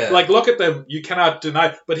absurd. Yeah. Like look at them, you cannot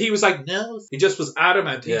deny. But he was like, no. He just was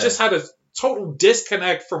adamant. He just had a total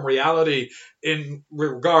disconnect from reality in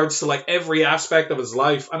regards to like every aspect of his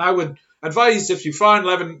life. And I would advise, if you find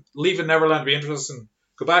Leaving Neverland to be interesting,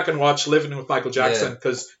 go back and watch Living with Michael Jackson,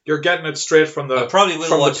 because you're getting it straight from the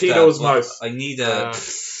pedo's mouth. I need a.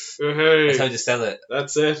 Hey, that's how to sell it.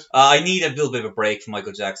 That's it. I need a little bit of a break from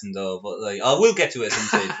Michael Jackson though, but like I will get to it at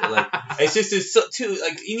some stage. But like it's just too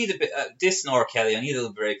like you need a bit this and R. Kelly. I need a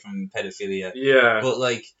little break from pedophilia. Yeah. But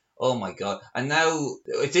like, oh my god! And now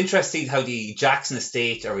it's interesting how the Jackson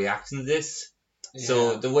estate are reacting to this. Yeah.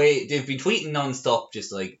 So the way they've been tweeting non-stop,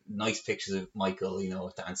 just like nice pictures of Michael,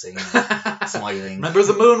 dancing, smiling. Remember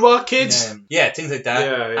the moonwalk, kids? Yeah, things like that.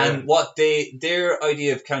 Yeah. And what their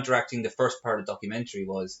idea of counteracting the first part of the documentary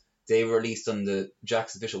was they released on the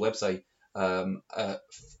Jackson official website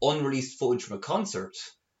unreleased footage from a concert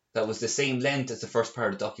that was the same length as the first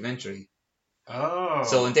part of the documentary. Oh.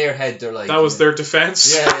 So in their head, they're like, that was their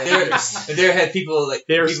defense. Yeah, in their head, people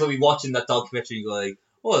will be watching that documentary and go like,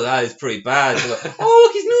 oh, that is pretty bad. Like, oh,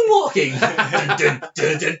 look, he's moonwalking. dun,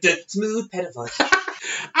 dun, dun, dun. Smooth pedophile.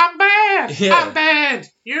 I'm bad. Yeah. I'm bad.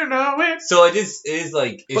 You know it. So it is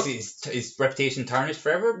like, is his reputation tarnished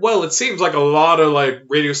forever? Well, it seems like a lot of like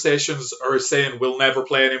radio stations are saying we'll never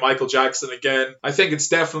play any Michael Jackson again. I think it's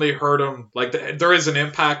definitely hurt him. Like there is an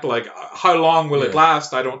impact. Like how long will it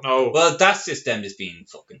last? I don't know. Well, that's just them just being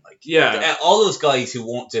fucking like all those guys who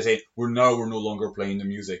want to say we're no longer playing the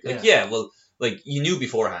music. Like like you knew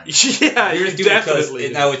beforehand. Yeah, you're doing it because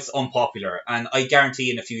now it's unpopular, and I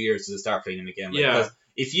guarantee in a few years they'll start playing them again. Like, because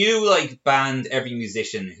if you like banned every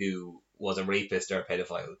musician who was a rapist or a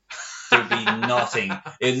pedophile, there'd be nothing.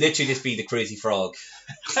 It'd literally just be the Crazy Frog.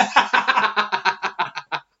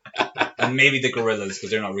 And maybe the gorillas,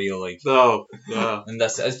 because they're not real, like. No. And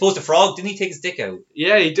that's, I suppose the frog, didn't he take his dick out?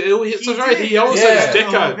 Yeah, he did. That's right. He always had his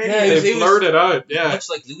dick out. Yeah, they blurred it out. Yeah. Much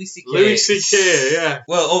like Louis C.K. Louis C.K. Yeah.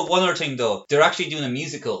 Well, one other thing though, they're actually doing a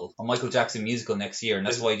musical, a Michael Jackson musical next year, and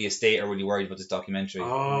that's why the estate are really worried about this documentary.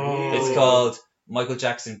 Oh. It's called Michael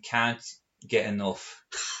Jackson Can't Get Enough.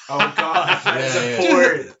 Oh God.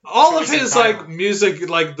 Dude, all of his like music,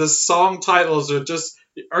 like the song titles are just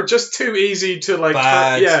too easy to like.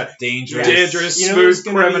 Bad, dangerous, smooth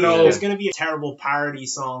criminal. There's going to be a terrible parody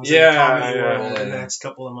songs in the comedy world in the next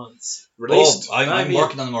couple of months. Released. I'm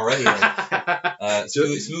working on them already.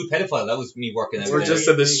 Smooth pedophile. That was me working. We're just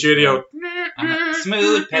in the studio.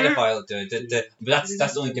 Smooth pedophile. But that's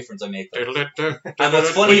the only difference I make. And what's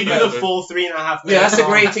funny, when you do the full 3.5 minutes. Yeah, that's the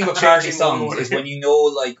great thing about parody songs is when you know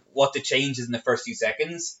like what the change is in the first few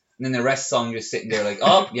seconds. And then the rest of the song, you're sitting there like,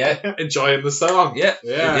 oh, yeah. Enjoying the song. Yeah.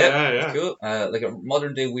 Cool. Like a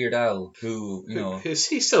modern day Weird Al who, Is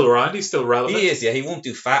he still around? He's still relevant? He is, yeah. He won't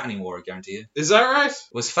do Fat anymore, I guarantee you. Is that right?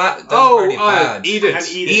 Was Fat? Bad. Eat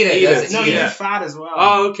It. Eat It. No, he did Fat as well.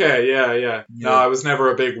 Oh, okay. Yeah. No, I was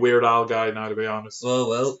never a big Weird Al guy now, to be honest.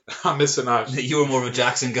 Well. I'm missing out. You were more of a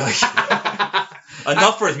Jackson guy.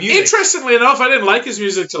 Enough for his music. Interestingly enough, I didn't like his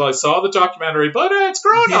music till I saw the documentary, but it's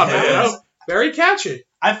grown on me, Very catchy.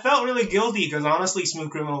 I felt really guilty because honestly,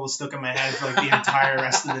 Smooth Criminal was stuck in my head for like the entire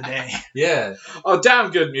rest of the day. Yeah. Oh,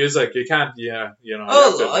 damn good music. You can't, I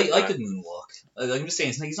could moonwalk. I'm just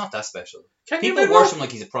saying, he's not that special. People worship him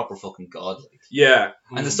like he's a proper fucking god. Like. Yeah.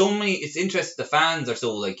 And there's so many. It's interesting. The fans are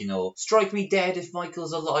so like, strike me dead if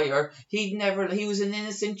Michael's a liar. He was an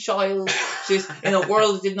innocent child, just in a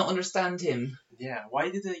world that did not understand him. Yeah, why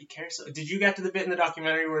did they care so? Did you get to the bit in the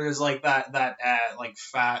documentary where there's like that like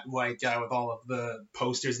fat white guy with all of the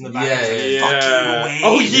posters in the back? Fuck you away.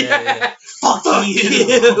 Oh yeah. Fuck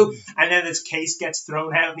you. And then his case gets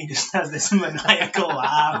thrown out and he just has this maniacal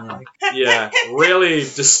laugh. Yeah, really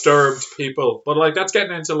disturbed people. But like that's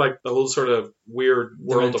getting into like the whole sort of weird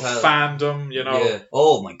world of fandom, Yeah.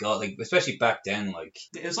 Oh my god, like especially back then, like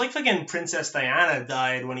it was like fucking Princess Diana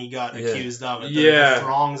died when he got accused of it. The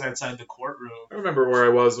throngs outside the courtroom. I remember where I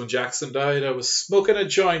was when Jackson died. I was smoking a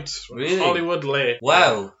joint on Hollywood Lane.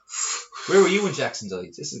 Wow. Where were you when Jackson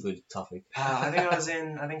died? This is a good topic. I think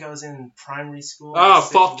I was in primary school. Oh,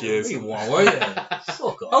 fuck you. Where you were you?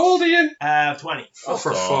 Fuck off. How old are you? 20. Oh,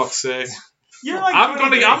 for fuck's sake. You're like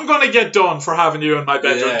I'm gonna get done for having you in my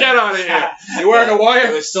bedroom. Yeah. Get out of here. You wearing a It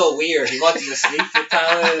wire? was so weird. He wanted to sleep with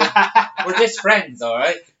Tyler. We're just friends, all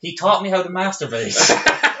right. He taught me how to masturbate.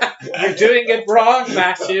 You're doing it wrong,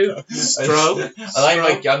 Matthew. Stroke.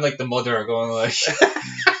 And I'm like the mother going like,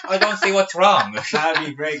 I don't see what's wrong. That'd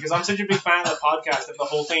be great because I'm such a big fan of the podcast that the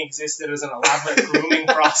whole thing existed as an elaborate grooming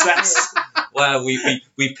process. Well,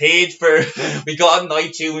 we paid for, we got on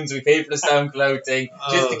iTunes, we paid for the SoundCloud thing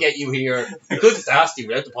just to get you here. We could just ask you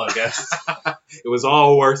without the podcast. It was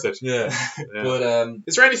all worth it. Yeah. Yeah. But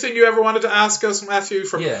Is there anything you ever wanted to ask us, Matthew?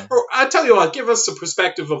 Or I tell you what, give us a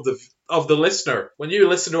perspective of the listener when you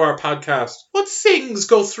listen to our podcast. What things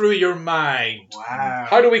go through your mind? Wow.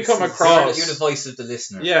 How do we come across? you're the voice of the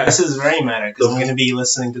listener. Yeah. This is very meta because I'm going to be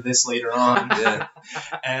listening to this later on. Yeah.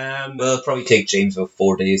 Um, Well, it'll probably take James about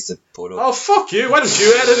 4 days to put up. Oh, fuck you. Why don't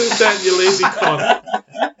you edit it then, you lazy cunt?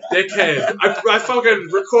 Dickhead. I fucking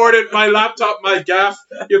recorded my laptop, my gaff.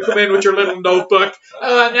 You come in with your little notebook.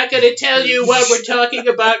 Oh, I'm not going to tell you what we're talking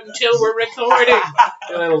about until we're recording.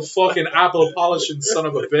 You little fucking apple polishing son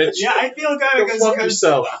of a bitch. yeah, I feel good Go fuck because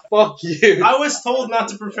yourself. Fuck you. I was told not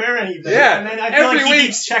to prepare anything. Yeah. And then I feel Every like he week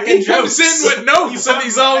keeps checking he jokes. comes in with notes and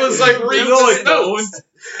he's always like reading No, his I notes.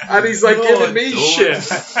 And he's like No, giving me don't. shit.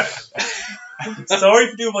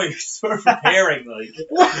 Sorry for doing my preparing. Like,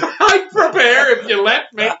 I'd prepare if you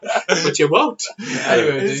let me. But you won't.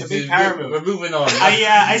 Anyway, It's a big power move. we're moving on.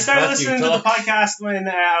 I started Matthew, listening to the talk. podcast when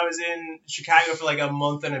I was in Chicago for like a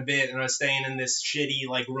month and a bit, and I was staying in this shitty,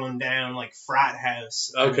 like rundown, like frat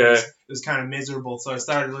house. And Okay. it was kind of miserable, so I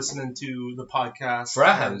started listening to the podcast.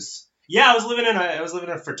 Frat house. Yeah, I was living in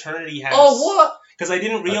a fraternity house. Oh, what? Because I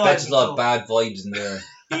didn't I bet realize. there's a lot of bad vibes in there.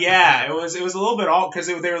 Yeah, it was a little bit odd because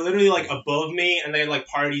they were literally like above me, and they had like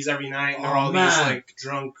parties every night, and there were Oh, all these man. like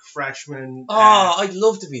drunk freshmen. Oh, I'd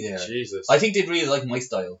love to be there. Jesus. I think they'd really like my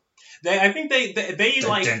style. I think they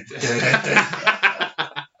like. Dun, dun, dun, dun.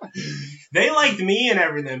 They liked me and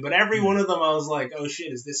everything, but every one of them I was like, oh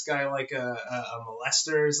shit, is this guy like a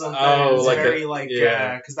molester or something? Oh, It's like very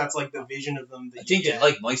yeah. because that's like the vision of them. I think they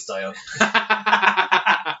like my style.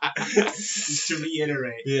 Just to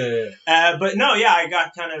reiterate. Yeah. But no, yeah, I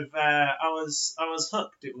got kind of I was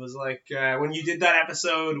hooked. It was like when you did that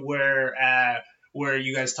episode where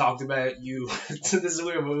you guys talked about you. This is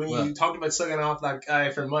weird, but when you talked about sucking off that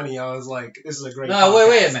guy for money, I was like, this is a great. No, podcast.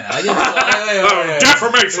 wait a minute. I didn't. Wait.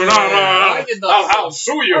 Defamation! I did not. I'll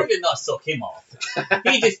sue you. I did not suck him off.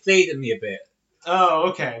 He just played me a bit. Oh,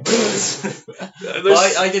 okay.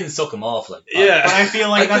 I didn't suck him off like. Yeah. But I feel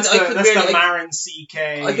like I that's could the barely- Marin CK.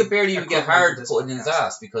 I could barely even get equivalent hard to this putting in his podcast.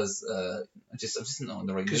 ass because I'm just not on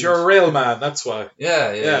the right. Because mood. you're a real man, that's why.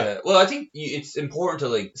 Yeah. Well, I think it's important to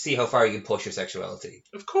like see how far you can push your sexuality.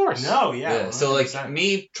 Of course. No, yeah. So like 100%.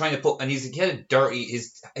 me trying to put, and he had a dirty.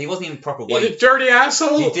 He wasn't even proper You white. dirty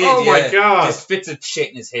asshole? He did. Oh yeah. my god. Just bits of shit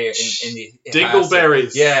in his hair in the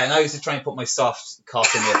Dingleberries. Yeah, and I used to try and put my soft cock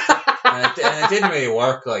in it, and it didn't really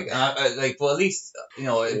work. Like, but at least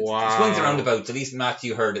it Wow. swings and roundabouts. At least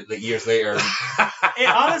Matthew heard it like years later. It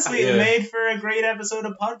honestly Yeah. made for a great episode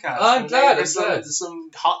of podcast. I'm It glad, made for I'm some, glad. some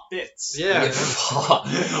hot bits. Yeah.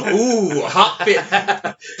 Ooh, hot bit.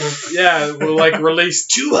 Yeah, we'll like release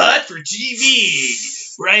Too Hot for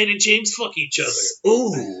TV. Brian and James fuck each other.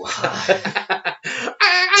 Ooh.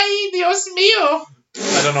 Ay, Dios mío.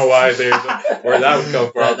 I don't know why where that would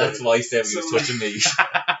come from. That's why I said we were switching me.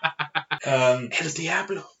 El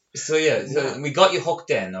Diablo. So yeah, we got you hooked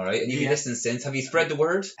then, all right, and you've been listening since. Have you spread the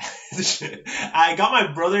word? I got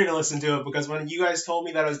my brother to listen to it because when you guys told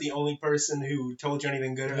me that I was the only person who told you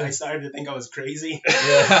anything good, I started to think I was crazy.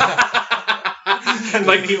 Yeah. And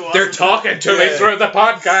Like he was. they're talking to me Yeah. through the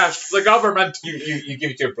podcast, the government. You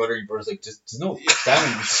give it to your brother, your brother's like, just no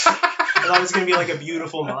sounds. I thought it was gonna be like a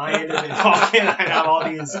beautiful mind, and then talking, I have all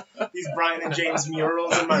these Brian and James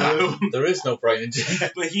murals in my room. There is no Brian and James.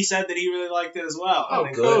 But he said that he really liked it as well. Oh, I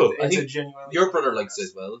think cool. It's I a think genuine. Your brother likes it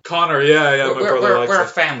as well. Connor, yeah, my brother likes we're a it.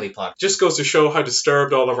 family podcast. Just goes to show how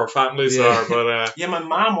disturbed all of our families Yeah. are, but Yeah, my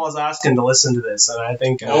mom was asking to listen to this, and I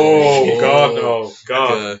think. oh Oh. god, no,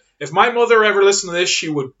 god. Uh, If my mother ever listened to this, she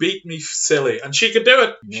would beat me silly, and she could do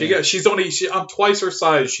it. Yeah. She's I'm twice her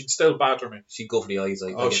size. She'd still batter me. she'd go for the eyes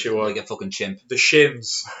like, Oh, she would. like a fucking chimp. The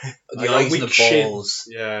shins. The I got eyes and weak the shins. balls.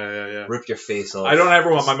 Yeah. Rip your face off. I don't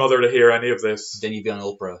ever want my mother to hear any of this. Then you'd be on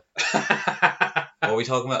Oprah. What are we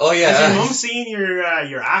talking about? Oh Has your yeah. mom seen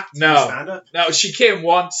your act? No. Your stand-up? No, she came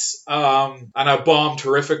once, and I bombed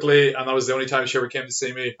horrifically, and that was the only time she ever came to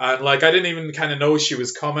see me. And like, I didn't even kind of know she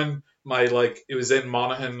was coming. It was in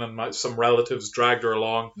Monaghan, and some relatives dragged her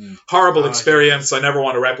along. Horrible Oh, experience. I never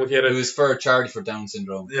want to replicate It it. was for a charity for Down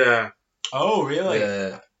syndrome. Yeah. Oh, really?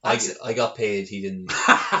 Yeah. I got paid. He didn't.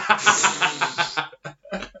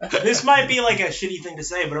 This might be like a shitty thing to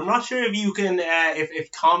say, but I'm not sure if you can,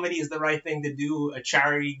 if comedy is the right thing to do a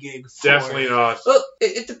charity gig for. Definitely not. Well,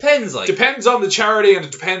 it depends. Like, Depends on the charity, and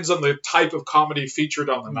it depends on the type of comedy featured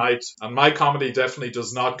on the night. And my comedy definitely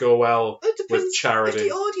does not go well it depends. with charity. Like,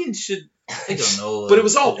 the audience should. I don't know. But it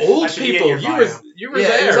was all old That should be in people. your You were yeah,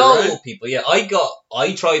 there, it was all right? old people. Yeah,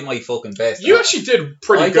 I tried my fucking best. You actually did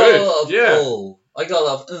pretty I good. got a lot of, Yeah. I got a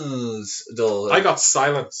lot of uhs, though. I got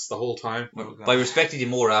silence the whole time. But I respected you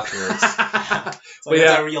more afterwards. It's like But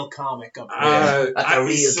yeah. a real comic up there. That's a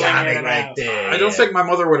real slinging comic it right out. there. I don't think my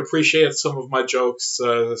mother would appreciate some of my jokes,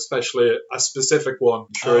 especially a specific one.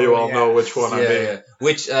 I'm sure you all know which one I mean. Yeah.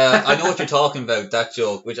 Which I know what you're talking about. That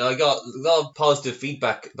joke, which I got a lot of positive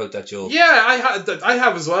feedback about that joke. Yeah, I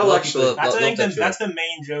have as A well, lot of actually. people- That's, I love think that that's the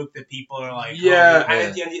main joke that people are like, Yeah.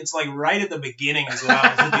 and it's like right at the beginning as well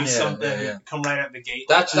to do something, come right out the gate.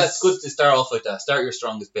 That's good to start off like that. Start your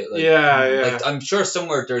strongest bit. Like, Yeah. Like, I'm sure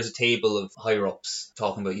somewhere there's a table of higher ups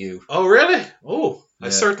talking about you. Oh, really? Oh, I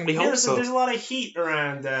Yeah. certainly hope There's so. a lot of heat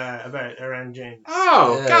around around James.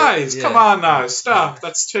 Oh, Yeah, guys, yeah. come on now. Stop.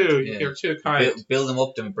 That's too. Yeah. You're too kind. Build them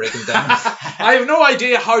up, then break them down. I have no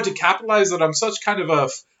idea how to capitalize it. I'm such kind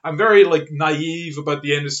of I'm very like naive about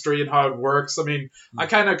the industry and how it works. I mean, I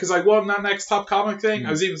kind of, because I won that next top comic thing. I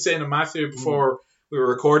was even saying to Matthew before we were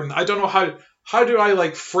recording, I don't know how do I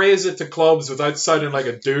like phrase it to clubs without sounding like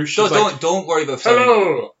a douche? So It's like, don't worry about sounding.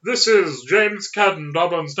 hello, this is James Cadden,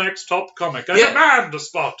 Dublin's next top comic. I Yeah. demand a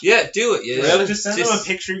spot. Yeah, do it. Yeah, Really? Just send them a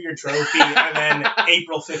picture of your trophy and then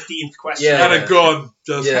April 15th question. Yeah. And a gun.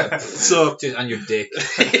 Just, Yeah. so, Just on your dick.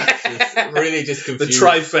 It's really just the confused.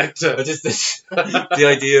 trifecta. But just this, the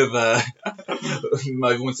idea of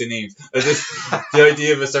I won't say names. Just the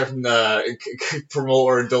idea of a certain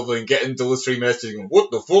promoter in Dublin getting those three messages. Going,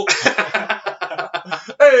 what the fuck?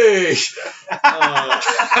 Hey!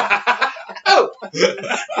 Oh,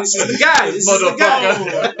 this is the guy. This is the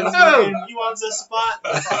guy. Oh. He wants a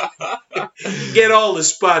spot. Get all the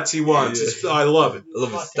spots he wants. I love it. I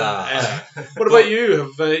love his style. What about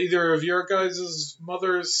you? Have either of your guys'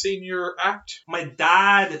 mothers seen your act? My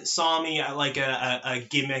dad saw me at like a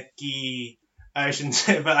gimmicky, I shouldn't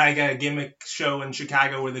say, but like a gimmick show in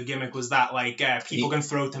Chicago where the gimmick was that like people can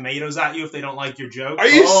throw tomatoes at you if they don't like your joke. Are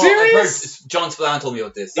you I've serious? heard John Spillane told me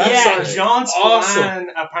about this. That Yeah, sounds John awesome. Spillane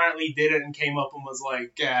apparently did it and came up and was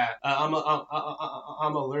like,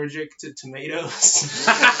 I'm allergic to tomatoes.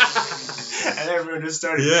 And everyone just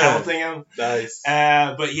started pelting him. Nice.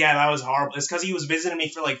 But yeah, that was horrible. It's because he was visiting me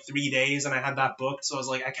for like 3 days and I had that booked, so I was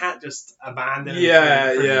like, I can't just abandon him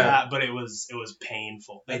for that. But it was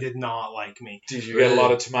painful. They did not like me. Did you get a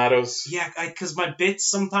lot of tomatoes? Yeah, because my bits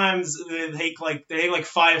sometimes they take like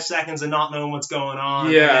 5 seconds of not knowing what's going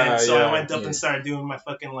on. Yeah, So yeah. I went up Yeah. and started doing my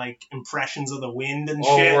fucking like impressions of the wind and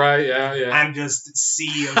Oh, shit. right, yeah. And just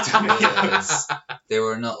sea of tomatoes. They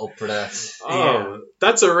were not up for that. Oh,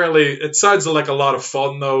 that's it sounds like a lot of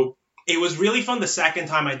fun, though. It was really fun the second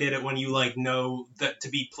time I did it when you like know that to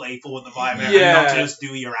be playful with the vibe and Yeah. not to just do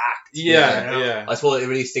your act. Yeah, You know? yeah. I suppose it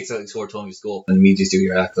really sticks out like a sore tongue. You just go up and me just do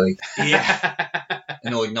your act. Like, Yeah.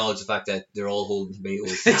 acknowledge the fact that they're all holding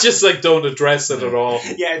tomatoes. It's just like don't address it at all.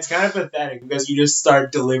 Yeah, it's kind of pathetic because you just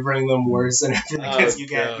start delivering them worse and everything because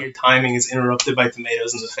God. your timing is interrupted by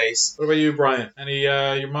tomatoes in the face. What about you, Brian? Any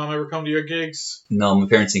your mom ever come to your gigs? No, my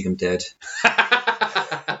parents think I'm dead.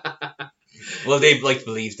 Well, they like to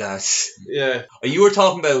believe that. Yeah. You were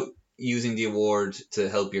talking about using the award to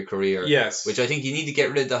help your career. Yes. Which I think you need to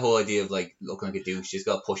get rid of the whole idea of like looking like a douche. You just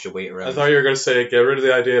got to push your weight around. I thought you were going to say get rid of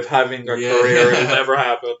the idea of having a Yeah. career. It'll never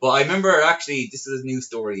happen. Well, I remember actually, this is a news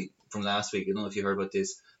story from last week. I don't know if you heard about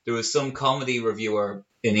this. There was some comedy reviewer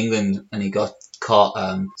in England and he got caught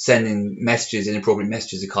sending inappropriate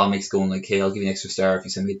messages to comics going like, hey, I'll give you an extra star if you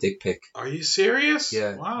send me a dick pic. Are you serious?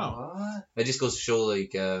 Yeah. Wow. It just goes to show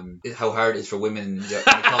like how hard it is for women in the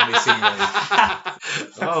comedy scene. Like,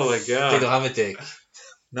 Oh my they god. don't have a dick.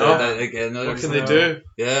 No. What can they do?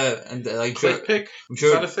 Yeah, and I'm Click sure. pick? I'm Is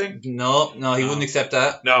sure. that a thing? No, he No. wouldn't accept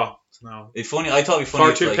that. No. It's funny. I thought it'd be funny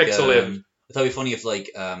Far if too like pixelated. I thought it'd be funny if like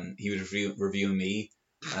he was reviewing me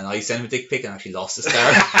and I sent him a dick pic and actually lost a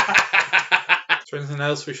star. Is there anything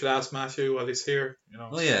else we should ask Matthew while he's here? You know.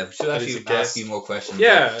 Oh yeah, we should That he's actually a guest. ask you more questions.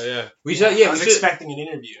 Yeah. We should. I Yeah, we was should. expecting an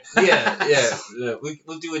interview. Yeah.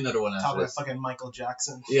 We'll do another one Talk after about this. fucking Michael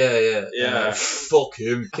Jackson. Yeah. Fuck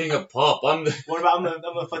him, king of pop. I'm the. What about I'm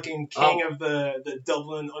the fucking king of the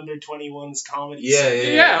Dublin under 21s comedy Yeah,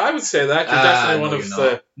 scene? Yeah, I would say that. You're definitely one no, of you're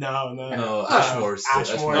the. not. No, Ashmore's.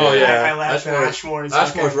 Ashmore. Oh, yeah. I left Ashmore's.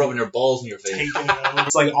 Ashmore's rubbing their balls in your face. Taking over.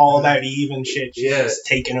 It's like all about Eve and shit. She's just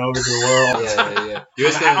taking over the world. Yeah.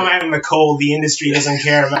 I'm having the cold. The industry doesn't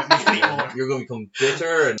care about me anymore. You're going to become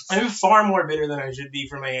bitter. And I'm far more bitter than I should be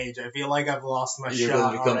for my age. I feel like I've lost my you're shot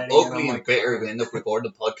going to become already. ugly and bitter. You're going to end up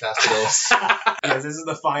recording the podcast with us. Yes, this is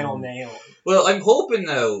the final nail. Well, I'm hoping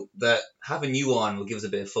now that having you on will give us a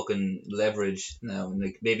bit of fucking leverage now.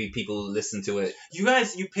 Like, maybe people listen to it. You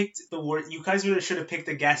guys picked the word. You guys really should have picked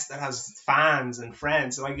a guest that has fans and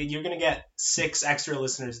friends. Like, you're going to get 6 extra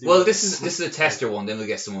listeners. Well, this is a tester one. Then we'll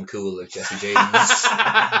get someone cool like Jesse James.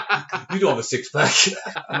 You don't have a 6-pack.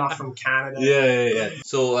 I'm not from Canada. Yeah.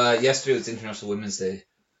 So yesterday was International Women's Day.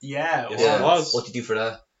 Yeah, Yes, it was. What did you do for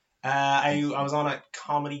that? I was on a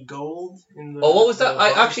Comedy Gold in the. Oh, what was that? I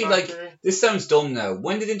Buzz actually Factory. This sounds dumb now.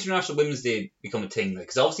 When did International Women's Day become a thing? Like,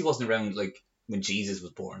 because obviously it wasn't around like when Jesus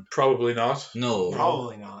was born. Probably not. No.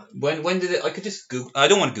 Probably not. When did it? I could just Google. I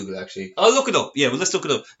don't want to Google it, actually. I'll look it up. Yeah, well, let's look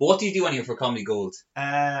it up. But what do you do anyway for Comedy Gold?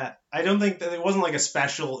 I don't think that it wasn't like a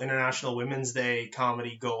special International Women's Day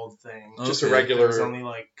Comedy Gold thing. Just a Okay. regular. It was only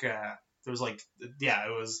like it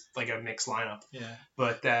was like a mixed lineup. Yeah.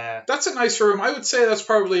 But That's a nice room. I would say that's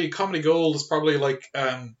probably Comedy Gold is probably like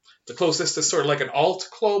the closest to sort of like an alt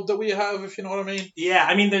club that we have, if you know what I mean. yeah,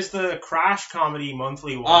 I mean, there's the Crash Comedy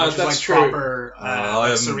monthly one, Ah, which is that's like true. proper I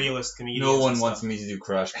am- surrealist comedians. No one and wants stuff. me to do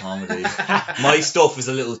Crash Comedy. My stuff is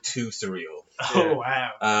a little too surreal. Oh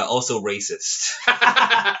wow. Also racist.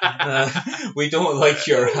 We don't like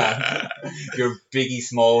your Biggie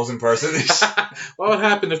Smalls impersonation. What would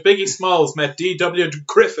happen if Biggie Smalls met D.W.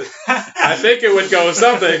 Griffith? I think it would go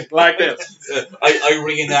something like this. I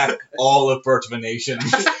reenact all of Bertmanation.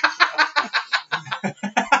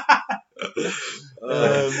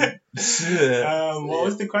 What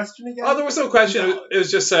was the question again? Oh, there was no question. It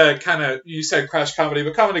was just kind of, you said Crash Comedy,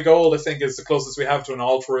 but Comedy Gold, I think, is the closest we have to an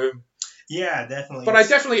alt room. Yeah, definitely. But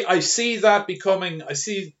I see that becoming, I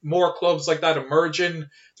see more clubs like that emerging.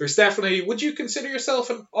 There's definitely, would you consider yourself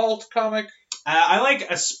an alt comic?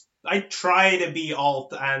 I try to be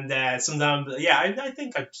alt, and sometimes, I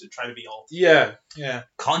think I try to be alt. Yeah.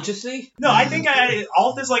 Consciously? No, I think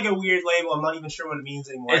alt is like a weird label. I'm not even sure what it means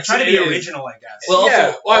anymore. I It try to be is. original, I guess. Well,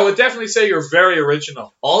 Yeah, I would definitely say you're very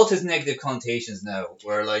original. alt has negative connotations now,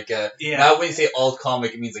 where like Yeah. now when you say alt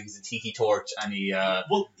comic, it means like he's a tiki torch and he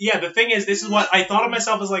Well, yeah, the thing is, this is what I thought of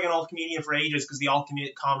myself as like an alt comedian for ages, because the alt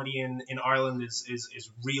comedy in Ireland is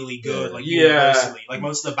really good, Yeah. like Yeah. universally. Like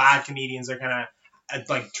most of the bad comedians are kind of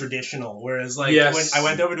like traditional, whereas like Yes. when I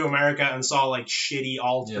went over to America and saw like shitty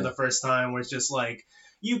alt Yeah. for the first time, where it's just like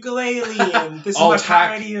ukulele and this is Alt my hack.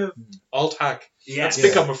 parody of Alt hack. That's Yeah.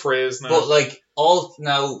 become a phrase now. but like alt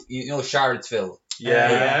now, you know, Charlottesville.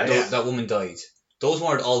 yeah. That woman died. Those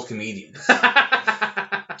weren't alt comedians.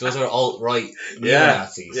 Those are alt-right Yeah.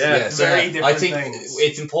 neo-Nazis. Yeah. So Very I different think things.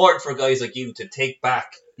 it's important for guys like you to take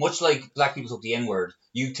back, much like black people took the N-word,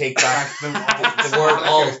 you take back the the word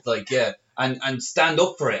alt, like, yeah, and stand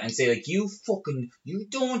up for it and say, like, you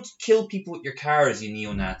don't kill people with your cars, you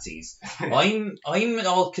neo-Nazis. I'm an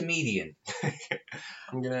alt comedian.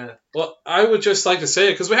 I'm gonna. Well, I would just like to say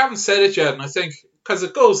it, because we haven't said it yet, and I think, because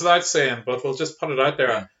it goes without saying, but we'll just put it out there.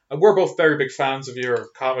 Yeah. And we're both very big fans of your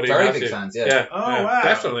comedy. Very Matthew. big fans, yeah. Yeah. Oh, yeah, wow.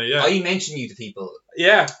 Definitely, yeah. I mention you to people,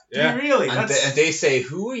 Yeah. Do you really? and That's they say,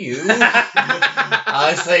 who are you?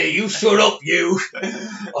 I say, you shut up, you.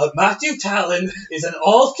 Matthew Tallon is an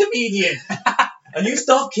alt comedian. And you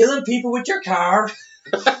stop killing people with your car.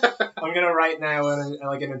 I'm gonna write now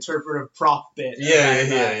like an interpretive prop bit. Yeah, about,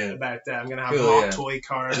 yeah. About I'm gonna have Cool, mock yeah. toy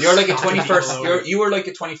cars. You're like a knocking people 21st. over. You were like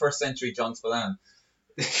a 21st century John Spillane.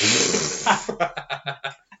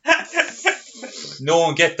 No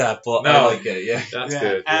one get that, but I No. like it. Yeah. That's Yeah.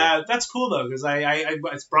 good. Yeah. That's cool though, because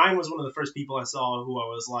Brian was one of the first people I saw who I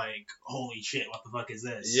was like, holy shit, what the fuck is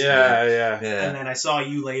this? Yeah, yeah. And Yeah. then I saw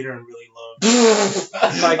you later and really loved.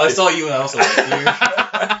 I saw you and I also liked you.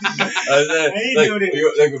 I ain't doing it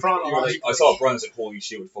you were like, chronologically. I saw Brian, I was like, holy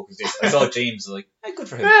shit, what the fuck is this? I saw James, I was like, hey, good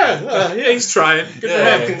for him. Yeah, he's trying. Good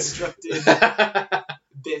Yeah. for him. Constructed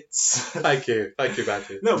bits. Thank you,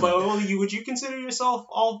 Matthew. No, but would you consider yourself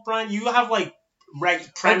alt, Brian? You have like mean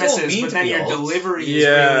premises, but to then be your alt. delivery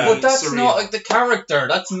Yeah. is really But that's surreal. not like the character.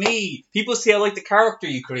 That's me. People say I like the character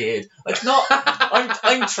you create. Like, not.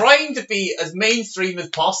 I'm trying to be as mainstream as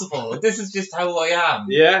possible. This is just how I am.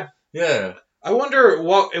 Yeah. Yeah. I wonder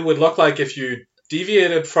what it would look like if you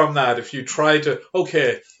deviated from that, if you tried to,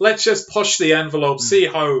 okay, let's just push the envelope, see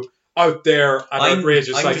how out there and I'm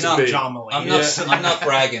outrageous I not can be. John Mulaney. I'm not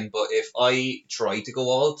bragging, but if I try to go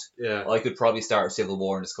alt, Yeah. I could probably start a civil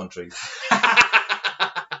war in this country.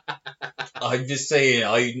 I'm just saying,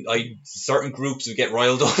 I certain groups would get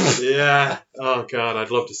riled up. Yeah. Oh God,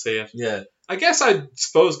 I'd love to see it. Yeah. I guess I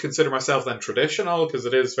suppose consider myself then traditional because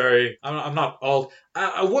it is very. I'm not all.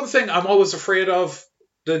 One thing I'm always afraid of.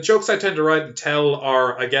 The jokes I tend to write and tell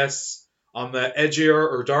are, I guess, on the edgier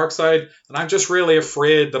or dark side, and I'm just really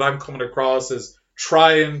afraid that I'm coming across as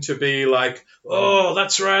trying to be like, oh,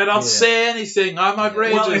 that's right, I'll say anything, I'm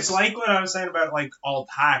outrageous. Well, it's like what I was saying about like alt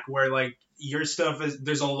hack, where like your stuff is.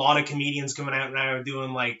 There's a lot of comedians coming out now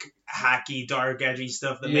doing like hacky, dark, edgy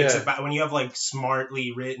stuff that makes it bad. When you have like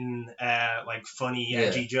smartly written, like funny,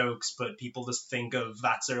 edgy jokes, but people just think of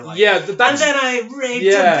that's their like. Yeah, and then I raped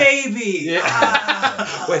a baby. Yeah.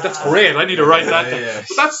 Ah. Wait, that's great. I need to write that. Yeah.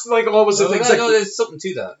 But that's like always the things like. No, there's something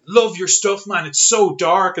to that. Love your stuff, man. It's so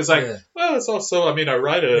dark. It's like, well, it's also. I mean, I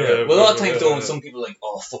write it. Yeah. Well, a lot of times though, when some people are like,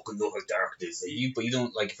 oh, fucking love how dark it is, but you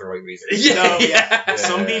don't like it for the right reason. Yeah.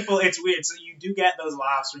 Some people, it's weird. So you do get those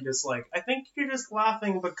laughs where you're just like, I think you're just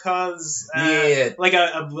laughing because like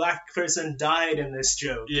a black person died in this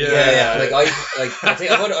joke. Yeah. Like I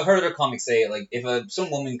think I've heard other comics say it. Like if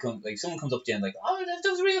someone comes up to you and like, oh, that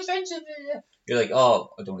was really offensive. You're like,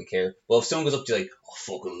 oh, I don't really care. Well, if someone goes up to you like, oh,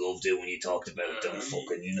 fucking loved it when you talked about them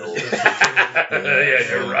fucking, yeah,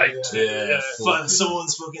 you're right. Yeah.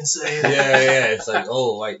 Someone's fucking saying. Yeah. It's like,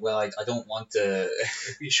 oh, right. Well, I don't want to.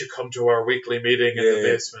 You should come to our weekly meeting in the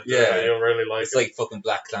basement. Yeah, you'll really like it. It's like fucking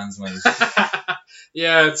Black Klansman.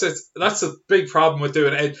 Yeah, that's a big problem with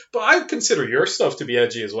doing it. But I consider your stuff to be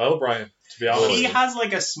edgy as well, Brian. To be honest, he has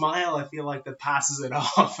like a smile. I feel like that passes it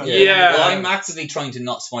off. Yeah. Well, I'm actively trying to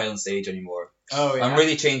not smile on stage anymore. Oh yeah. I'm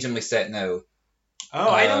really changing my set now. Oh,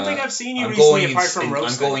 I don't think I've seen you recently apart from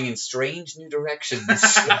roasting. I'm going in strange new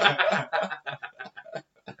directions.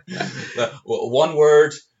 One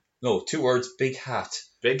word, no, 2 words, big hat.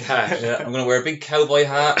 Big hat. Yeah, I'm going to wear a big cowboy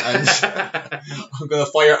hat and I'm going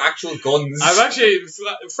to fire actual guns. I've actually,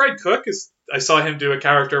 Fred Cook, I saw him do a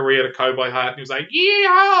character where he had a cowboy hat and he was like,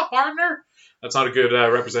 yeah, partner. That's not a good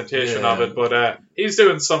representation of it, but he's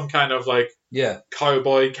doing some kind of like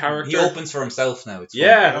cowboy character. He opens for himself now. It's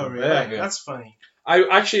funny. Oh, really? Yeah. That's funny. I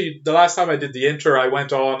actually, the last time I did the intro, I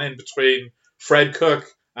went on in between Fred Cook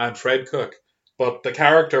and Fred Cook, but the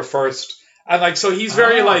character first. And like, so he's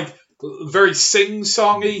very very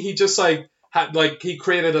sing-songy. He just like had like he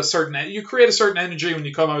created you create a certain energy when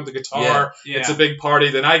you come out with the guitar. Yeah. It's a big party.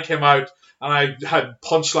 Then I came out and I had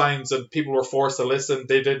punchlines and people were forced to listen.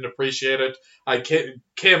 They didn't appreciate it. I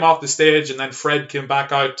came off the stage and then Fred came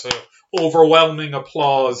back out to overwhelming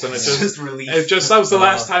applause, and that was the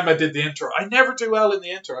last time I did the intro. I never do well in the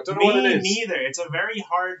intro. I don't know what it is. Me neither. It's a very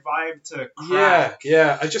hard vibe to crack.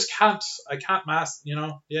 Yeah. I just can't. I can't mask.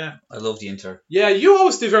 Yeah. I love the intro. Yeah, you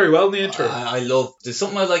always do very well in the intro. I love. There's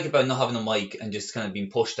something I like about not having a mic and just kind of being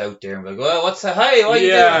pushed out there and be like, well, what's that? Hey, what are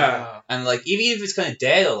you doing? And like, even if it's kind of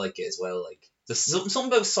dead, I like it as well. Like, there's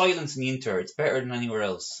something about silence in the intro. It's better than anywhere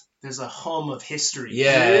else. There's a hum of history.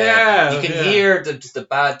 Yeah. You can hear the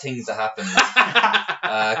bad things that happen.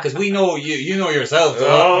 Because we know you know yourself.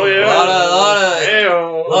 Oh yeah.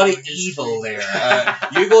 A lot of evil there.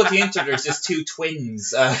 You go to the internet, there's just 2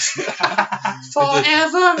 twins. Forever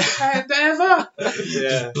and ever.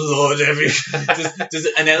 Just blood everywhere. There's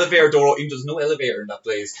an elevator door. Even there's no elevator in that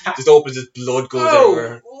place. Just opens, just blood goes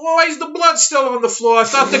everywhere. Why is the blood still on the floor? I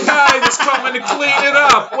thought the guy was coming to clean it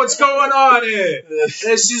up. What's going on here?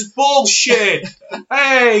 This is bullshit.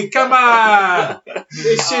 Hey, come on.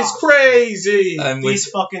 This is crazy. These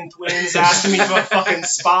fucking twins asking me for a fucking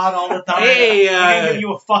spot all the time. Hey, I can give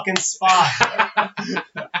you a fucking spot.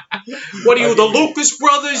 What are you, the Lucas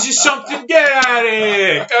brothers or something? Get out of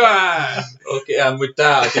here. Come on. Okay, and with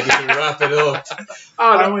that, I think we can wrap it up.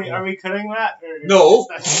 Are we cutting that? No,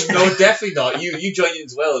 definitely not. You joined in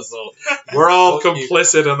as well, so we're all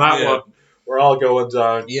complicit in that one. We're all going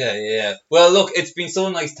down. Yeah. Well, look, it's been so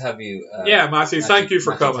nice to have you. Matthew, thank you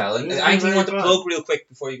for coming. Anything you want to plug real quick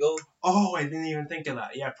before you go? Oh, I didn't even think of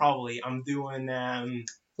that. Yeah, probably. I'm doing...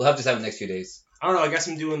 We'll have this out in the next few days. I don't know. I guess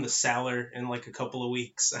I'm doing The Cellar in like a couple of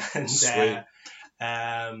weeks. And, sweet.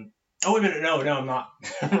 Oh, wait a minute. No, I'm not.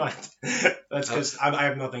 That's because I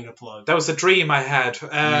have nothing to plug. That was a dream I had.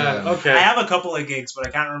 Okay. I have a couple of gigs, but I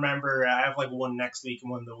can't remember. I have like one next week and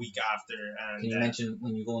one the week after. And, can you mention,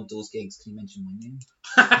 when you go on those gigs, can you mention my name?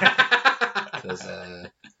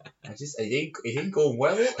 Because it ain't going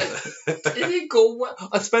well. It ain't going well.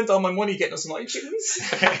 I spent all my money getting us on iTunes.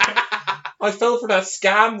 I fell for that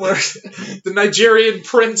scam where the Nigerian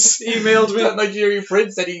prince emailed me. That Nigerian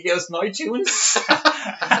prince said he'd get us on iTunes.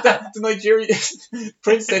 The Nigerian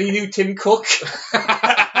prince said he knew Tim Cook.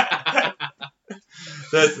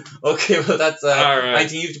 Okay, well, that's... All right.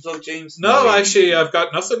 Anything you have to plug, James? No, actually, I've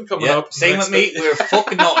got nothing coming up. Same with me. We're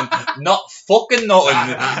fucking nothing. Not fucking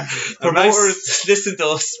nothing. Promoters, listen to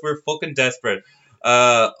us. We're fucking desperate.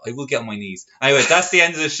 I will get on my knees. Anyway, that's the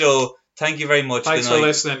end of the show. Thank you very much. Thanks for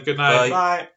listening. Good night. Bye. Bye.